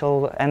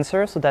initial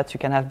answer, so that you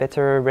can have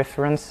better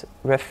referencing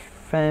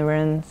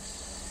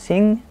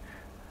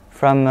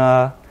from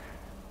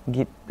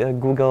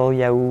Google,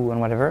 Yahoo,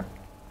 and whatever.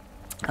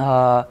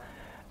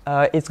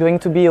 It's going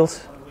to be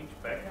also.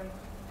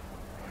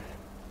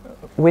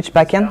 Which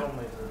backend? It's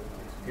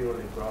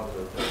purely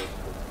browser.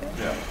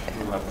 Yeah,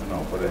 we'll have to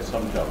know, but there's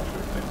some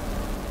JavaScript thing.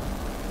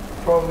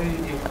 Probably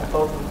you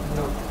both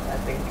know, I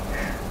think.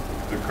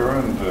 The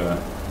current,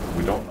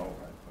 we don't know,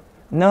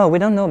 right? No, we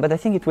don't know, but I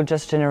think it will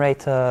just generate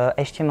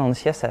HTML and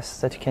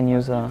CSS that you can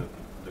use. The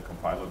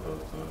compiler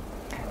does.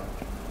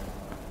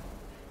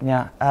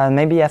 Yeah,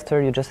 maybe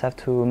after you just have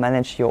to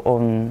manage your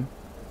own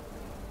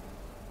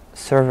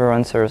server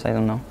answers, I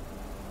don't know.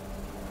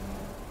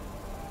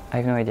 I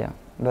have no idea.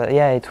 But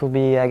yeah, it will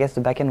be, I guess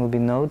the backend will be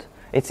Node.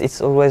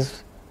 It's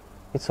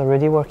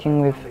already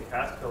working with. It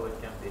can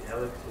be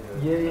Elixir.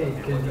 Yeah,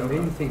 it can be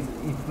many things.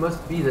 It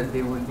must be that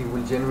it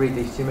will generate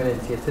HTML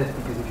and CSS,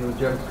 because if you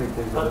JavaScript,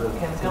 there's a lot of But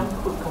can Elm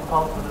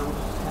compile to those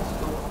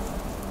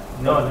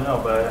CSS?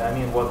 No, but I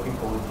mean what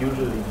people would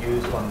usually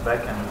use on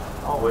backend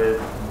with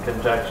in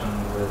conjunction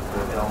with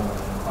Elm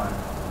and client.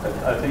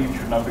 I think it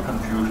should not be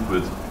confused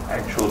with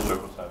actual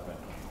server-side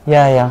rendering.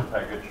 Yeah.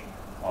 Package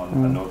on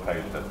a node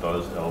package that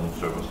does Elm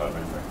server-side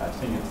rendering. I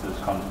think it's this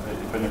concept.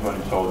 If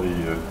anybody saw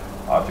the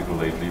article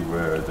lately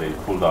where they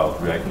pulled out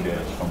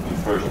React.js from the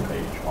first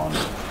page on,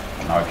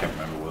 now I can't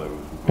remember whether it was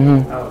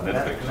Google or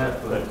Netflix.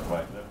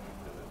 Right.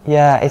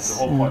 Yeah, it's. The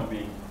whole point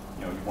being,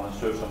 you want to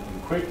serve something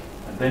quick,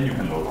 and then you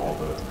can load all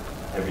the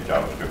heavy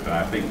JavaScript, and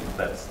I think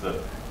that's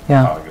the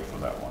target for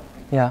that one.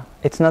 Yeah,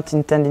 it's not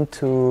intended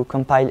to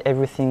compile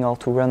everything or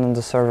to run on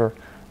the server.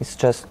 It's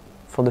just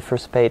for the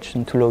first page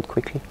and to load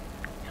quickly.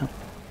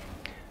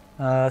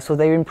 Yeah. So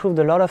they improved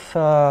a lot of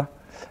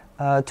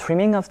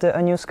trimming of the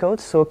unused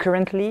code. So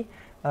currently,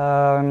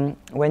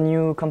 when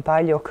you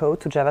compile your code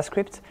to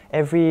JavaScript,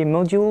 every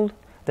module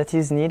that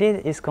is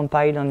needed is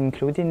compiled and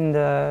included in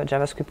the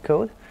JavaScript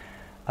code.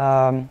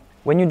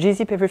 When you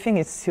gzip everything,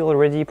 it's still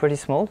already pretty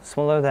small,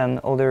 smaller than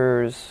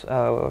others'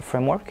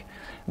 framework.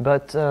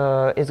 But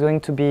it's going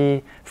to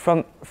be,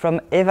 from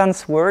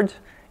Evan's word,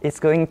 it's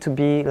going to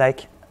be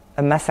like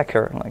a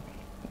massacre.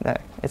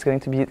 It's going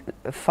to be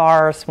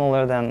far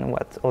smaller than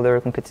what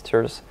other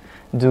competitors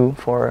do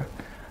for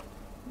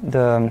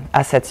the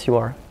assets you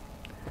are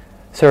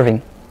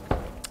serving.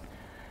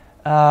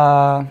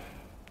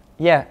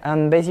 Yeah,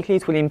 and basically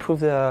it will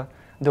improve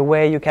the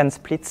way you can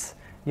split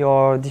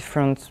your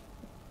different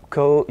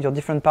code, your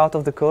different part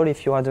of the code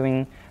if you are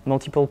doing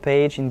multiple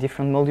pages in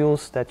different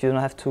modules, that you don't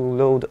have to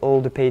load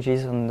all the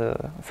pages on the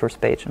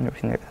first page and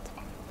everything like that.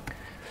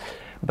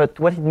 But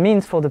what it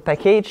means for the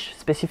package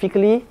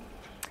specifically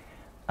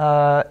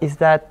is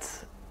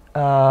that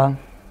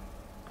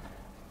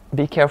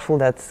be careful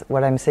that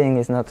what I'm saying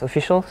is not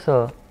official.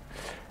 So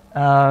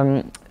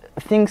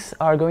things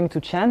are going to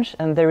change,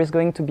 and there is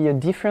going to be a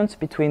difference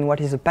between what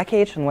is a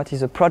package and what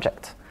is a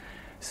project.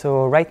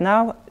 So right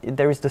now,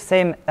 there is the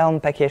same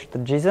Elm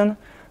package.json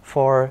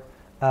for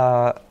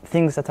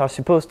things that are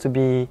supposed to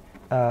be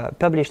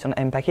published on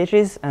Elm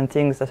packages and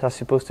things that are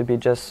supposed to be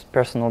just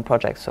personal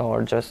projects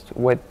or just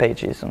web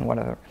pages and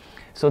whatever.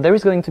 So there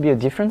is going to be a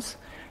difference.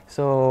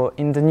 So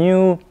in the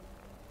new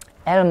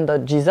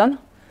Elm.json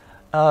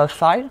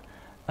file,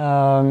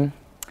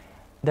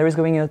 there is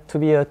going to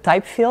be a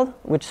type field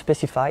which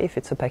specifies if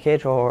it's a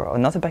package or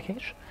not a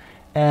package.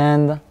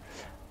 And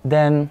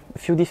then a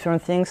few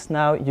different things.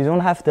 Now you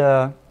don't have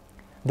the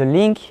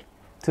link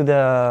to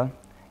the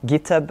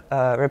GitHub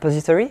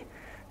repository.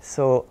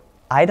 So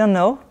I don't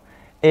know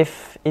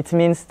if it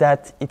means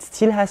that it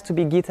still has to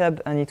be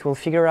GitHub and it will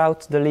figure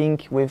out the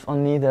link with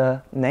only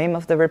the name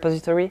of the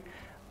repository,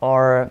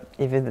 or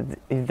if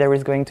there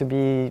is going to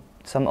be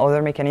some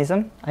other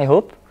mechanism. I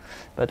hope,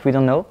 but we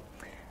don't know.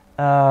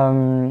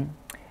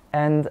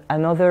 And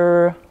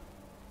another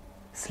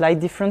slight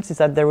difference is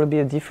that there will be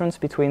a difference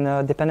between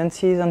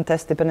dependencies and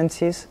test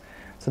dependencies,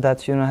 so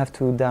that you don't have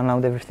to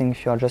download everything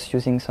if you are just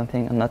using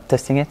something and not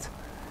testing it.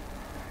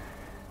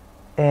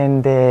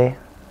 And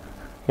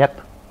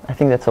yep, I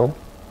think that's all.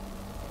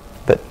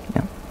 But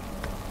yeah.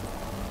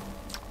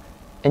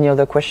 Any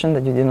other question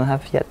that you didn't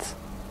have yet?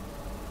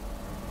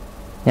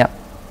 Yeah.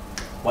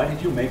 Why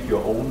did you make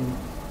your own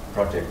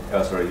project?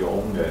 Your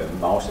own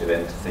mouse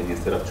event thing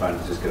instead of trying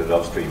to just get it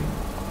upstream?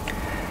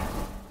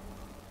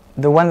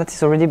 The one that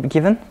is already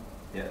given?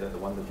 Yeah, the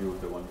one that you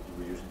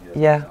were using here.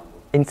 Yeah.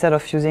 Instead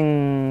of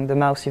using the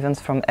mouse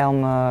events from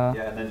Elm.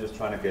 Yeah, and then just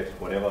trying to get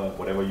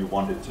whatever you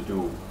wanted to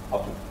do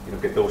up to,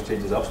 get those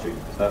changes upstream.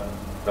 Is that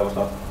was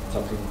not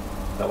something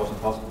that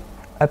wasn't possible?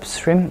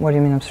 Upstream? What do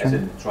you mean upstream?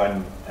 As in try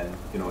and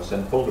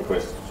send pull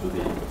requests to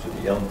the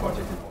Elm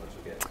project in order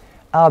to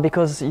get.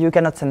 Because you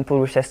cannot send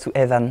pull requests to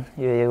Evan.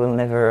 You will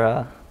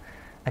never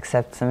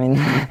accept. I mean,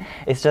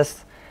 it's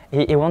just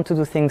he wants to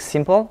do things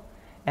simple.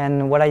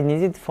 And what I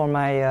needed for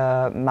my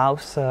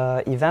mouse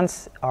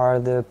events are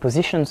the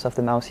positions of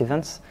the mouse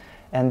events,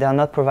 and they are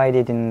not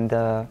provided in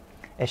the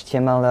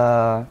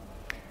HTML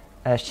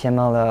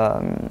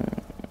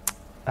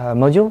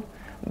module.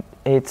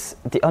 It's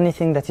the only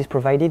thing that is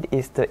provided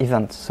is the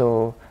event.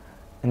 So,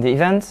 in the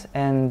event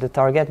and the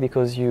target,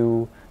 because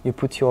you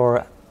put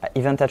your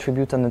event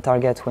attribute on the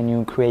target when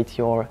you create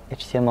your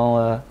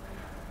HTML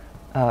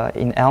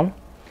in Elm.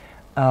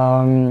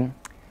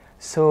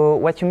 So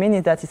what you mean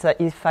is that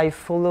if I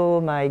follow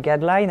my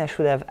guideline, I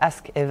should have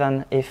asked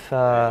Evan if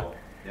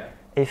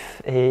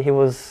he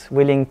was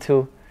willing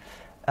to.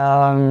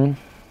 Yeah,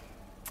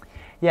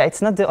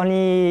 it's not the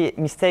only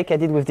mistake I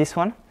did with this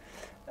one,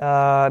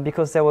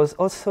 because there was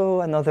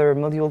also another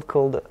module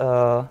called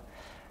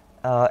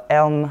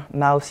Elm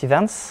Mouse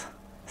Events,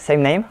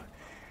 same name.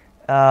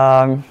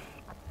 Doing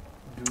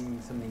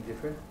something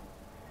different?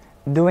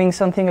 Doing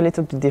something a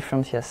little bit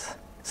different, yes.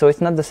 So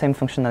it's not the same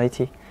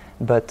functionality.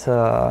 But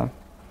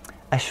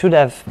I should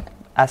have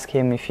asked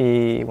him if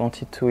he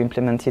wanted to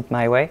implement it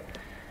my way.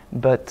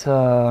 But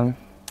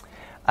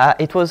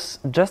it was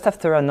just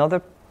after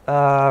another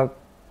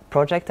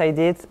project I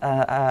did.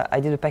 I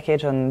did a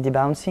package on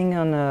debouncing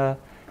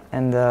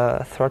and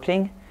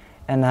throttling,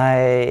 and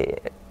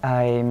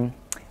I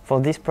for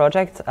this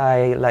project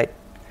I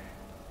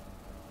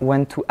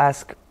went to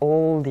ask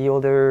all the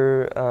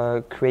other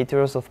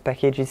creators of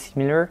packages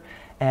similar,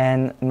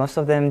 and most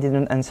of them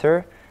didn't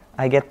answer.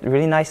 I get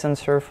really nice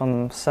answer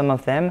from some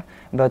of them,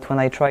 but when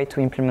I try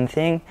to implement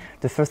things,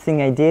 the first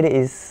thing I did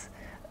is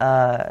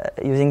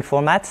using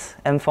formats,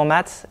 M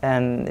formats,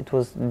 and it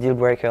was deal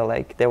breaker.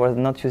 Like they were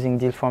not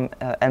using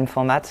M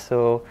format,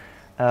 so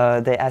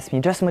they asked me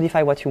just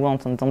modify what you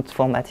want and don't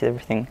format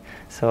everything.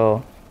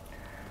 So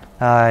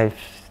I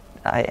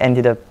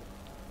ended up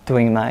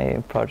doing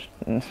my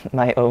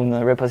my own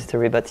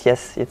repository. But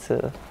yes, it's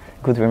a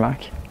good remark.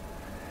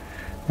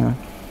 Yeah.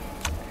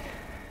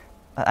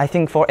 I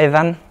think for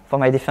Evan, for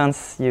my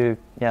defense,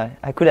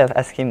 I could have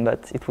asked him,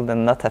 but it would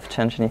not have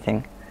changed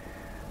anything.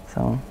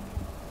 So,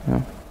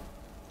 yeah.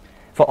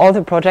 For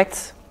other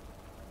projects,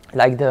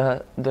 like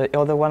the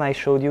other one I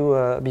showed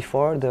you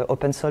before, the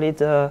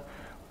OpenSolid,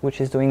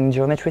 which is doing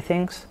geometry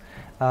things,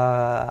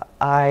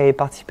 I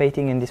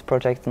participating in this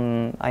project,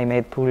 and I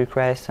made pull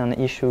requests and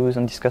issues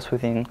and discussed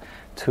with him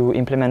to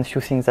implement a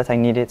few things that I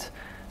needed.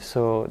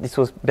 So this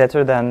was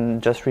better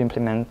than just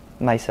re-implement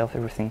myself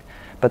everything.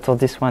 But for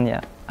this one,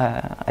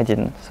 I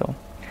didn't. So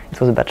it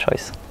was a bad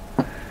choice.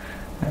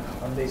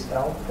 On this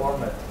Elm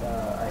format,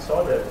 I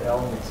saw that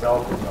Elm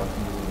itself is not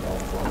using Elm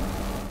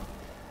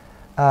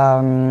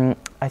format.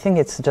 I think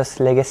it's just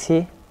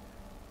legacy,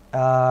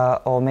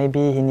 or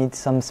maybe he needs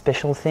some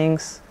special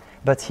things.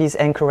 But he's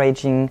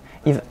encouraging.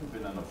 There hasn't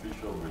been an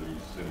official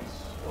release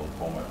since Elm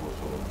format was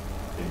sort of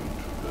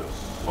into the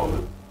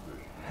solid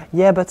version.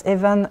 Yeah, but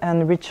Evan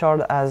and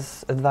Richard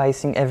as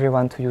advising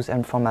everyone to use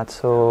Elm format.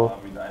 So.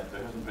 I mean, there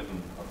hasn't been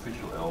an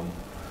official Elm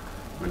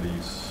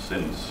release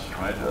since,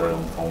 right?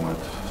 Elm format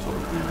sort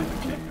of really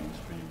became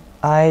mainstream.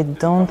 I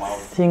don't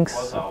think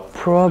so.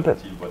 Probably.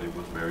 But it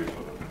was very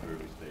sort of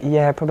early stage.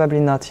 Yeah, probably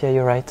not. Yeah,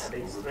 you're right.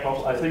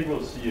 I think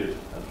we'll see it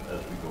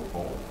as we go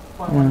forward.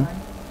 Mm.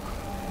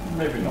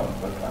 Maybe not,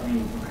 but I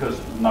mean, because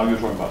now you're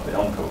talking about the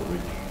Elm code,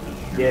 which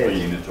is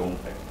usually in its own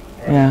package.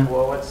 And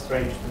well, what's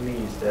strange to me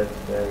is that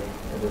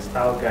the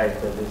style guide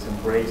that is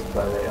embraced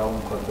by the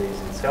Elm code base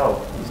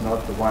itself is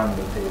not the one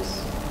that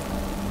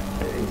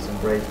is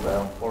embraced by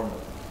Elm format.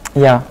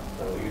 Yeah.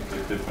 So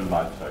it's different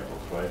life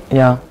cycles, right?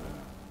 Yeah.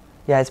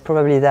 Yeah, it's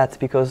probably that,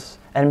 because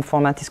Elm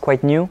format is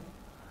quite new.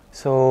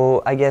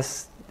 So I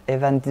guess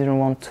Evan didn't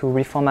want to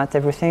reformat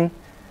everything,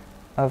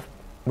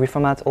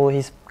 reformat all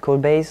his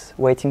code base,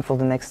 waiting for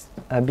the next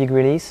big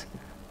release,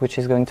 which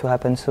is going to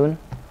happen soon.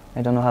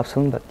 I don't know how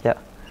soon, but yeah.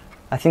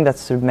 I think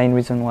that's the main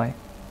reason why.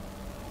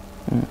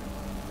 Mm. I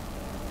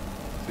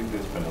think they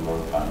spend a lot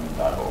of time in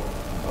dialogue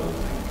and other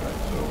things, right?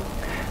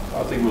 So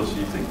I think we'll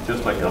see things,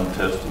 just like Elm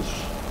test is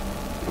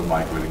sort of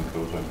migrating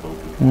closer and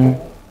closer to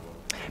more.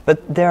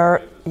 But they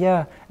are,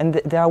 and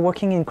they are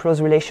working in close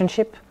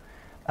relationship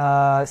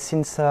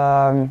since,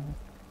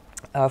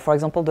 for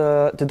example,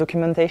 the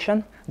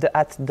documentation, the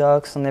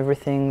 @docs and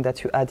everything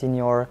that you add in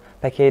your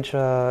package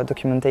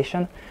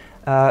documentation.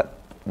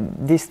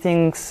 these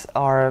things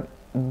are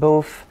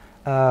both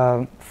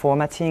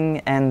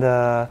formatting and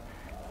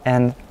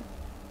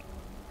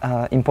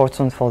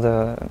important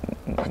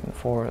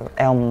for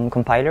Elm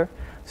compiler.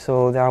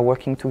 So they are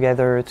working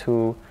together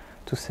to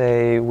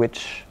say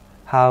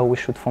how we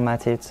should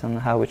format it and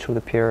how it should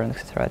appear,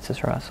 etc.,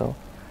 etc. So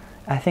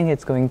I think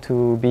it's going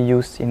to be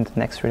used in the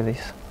next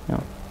release.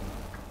 Yeah.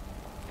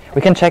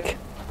 We can check.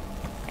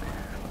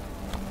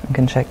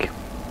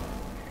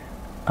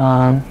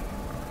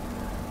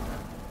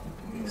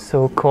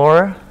 So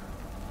core.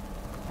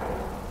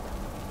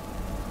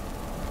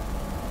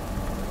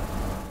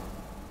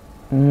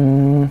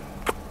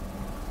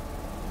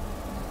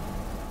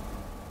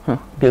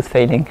 Build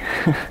failing.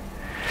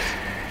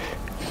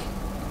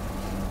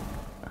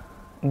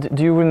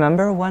 Do you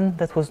remember one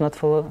that was not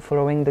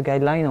following the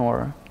guideline,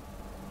 or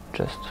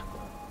just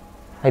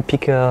I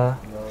pick a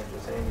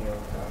just any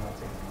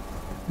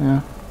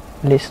of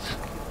list?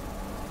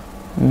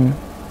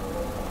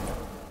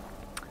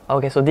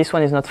 Okay, so this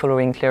one is not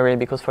following clearly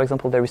because, for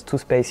example, there is 2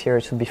 space here.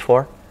 It should be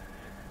 4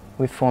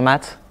 with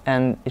format,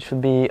 and it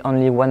should be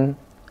only 1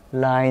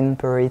 line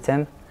per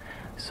item.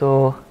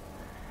 So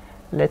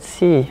let's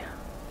see.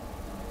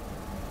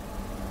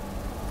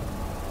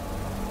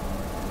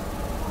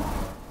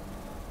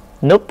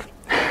 Nope.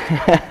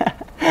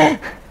 I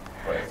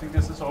think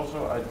this is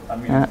also, I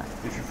mean,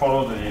 if you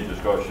follow the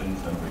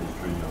discussions and the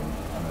history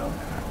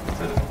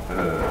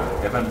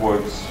that event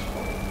works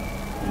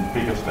in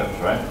bigger steps,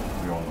 right?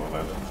 We all know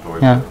that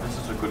story. Yeah. This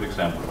is a good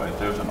example, right?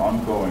 There's an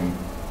ongoing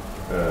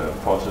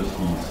process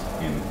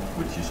in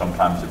which he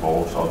sometimes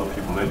involves other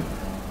people in,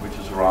 which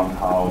is around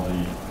how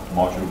the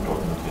module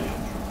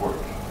documentation should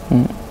work.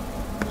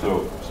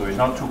 So he's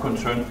not too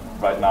concerned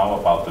right now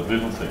about the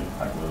little thing,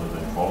 like whether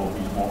they follow.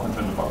 He's more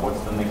concerned about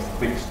what's the next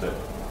big step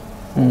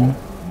for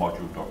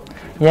module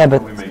documentation. Yeah, how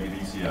but can we make it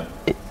easier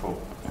for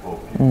people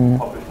who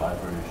publish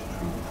libraries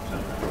to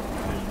present their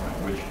documentation, right?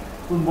 Which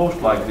will most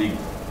likely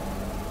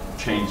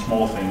change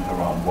small things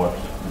around what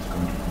is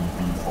going to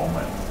be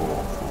format for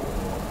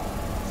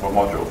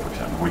module, for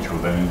example, which will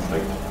then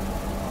inflect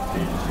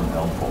pages in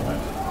Elm format.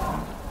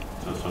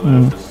 So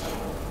there's this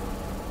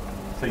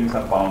things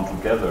are bound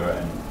together,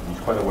 and he's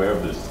quite aware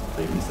of this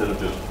thing, instead of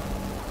just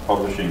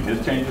publishing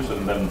his changes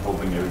and then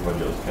hoping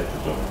everybody else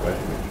catches up, right?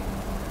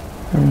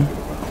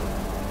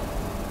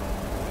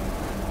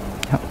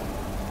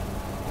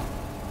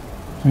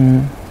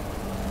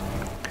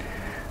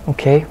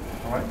 Okay.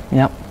 All right.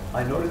 Yeah.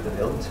 I noticed that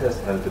Elm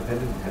test had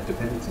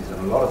dependencies on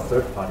a lot of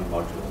third-party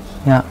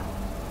modules. Yeah.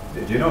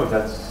 Do you know if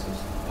that's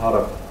part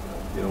of,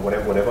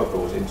 whatever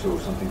goes into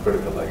something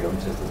critical like Elm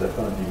test, is that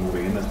going to be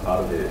moving in as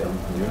part of the Elm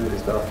community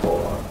stuff,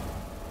 or?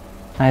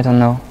 I don't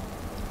know.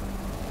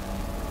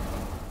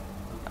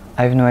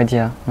 I have no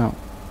idea. No.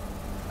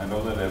 I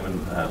know that Evan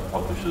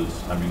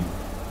publishes, I mean,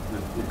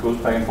 it goes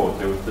back and forth.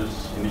 There was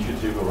this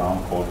initiative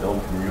around called Elm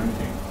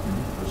Community.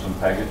 There's some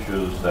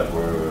packages that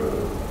were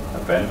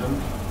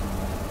abandoned,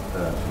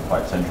 some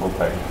quite central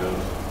packages,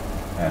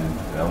 and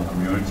Elm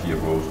Community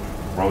rose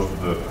to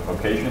the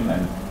occasion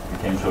and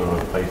became sort of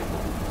a place for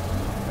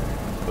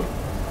people.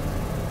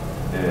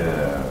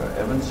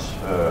 Evans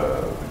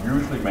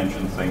usually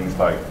mentions things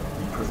like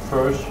he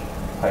prefers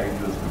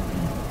packages to be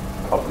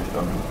published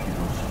under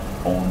people's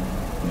own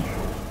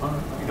initials,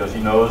 because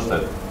he knows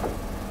that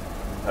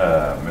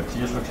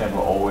Matthieu, for example,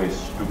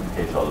 always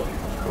duplicates other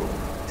people's code,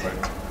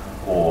 right?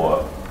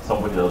 Or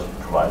somebody else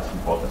provides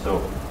some content.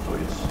 So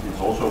it's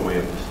also a way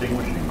of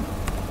distinguishing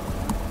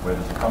where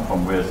does it come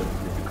from. Whereas if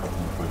it comes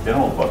from a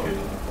general bucket,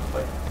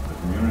 like the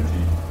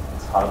community,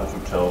 it's harder to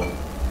tell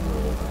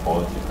the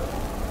quality level.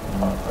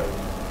 Right?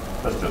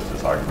 That's just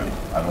his argument.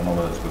 I don't know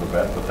whether it's good or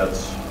bad, but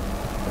that's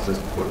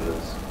just what it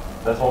is.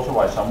 That's also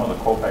why some of the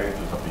core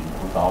packages are being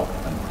pulled out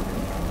and put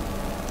into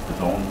his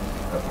own,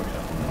 for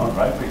example,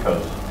 right?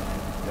 Because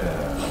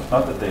it's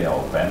not that they are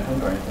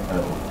abandoned or anything,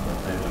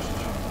 they just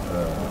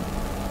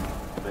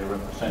they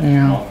represent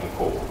not the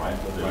core, right?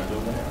 But they're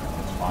still there.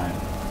 It's fine.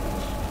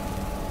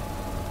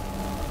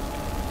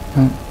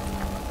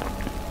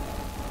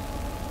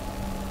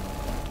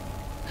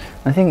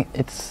 I think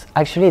it's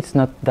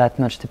not that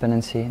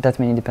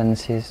many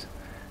dependencies.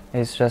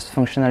 It's just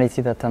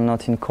functionality that are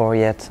not in core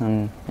yet,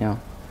 and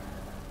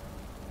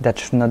that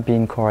should not be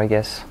in core, I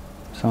guess.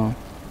 So.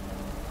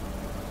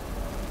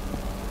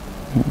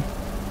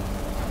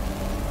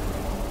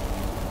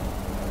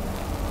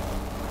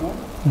 Cool.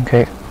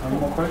 Okay. Any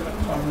more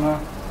questions on?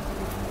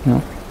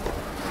 No.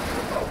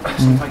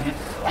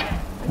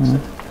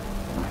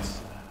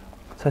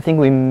 So I think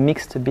we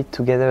mixed a bit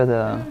together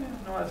the.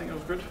 No, I think it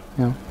was good.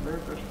 Yeah.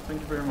 Very good.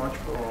 Thank you very much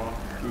for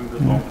doing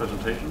this long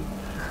presentation.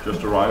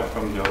 Just arrived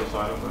from the other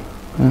side of the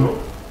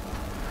globe.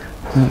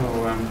 So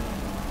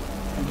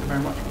thank you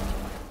very much.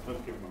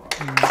 Let's give him a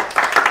round.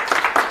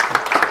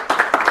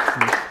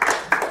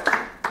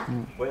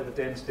 Where are the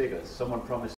Den stickers? Someone promised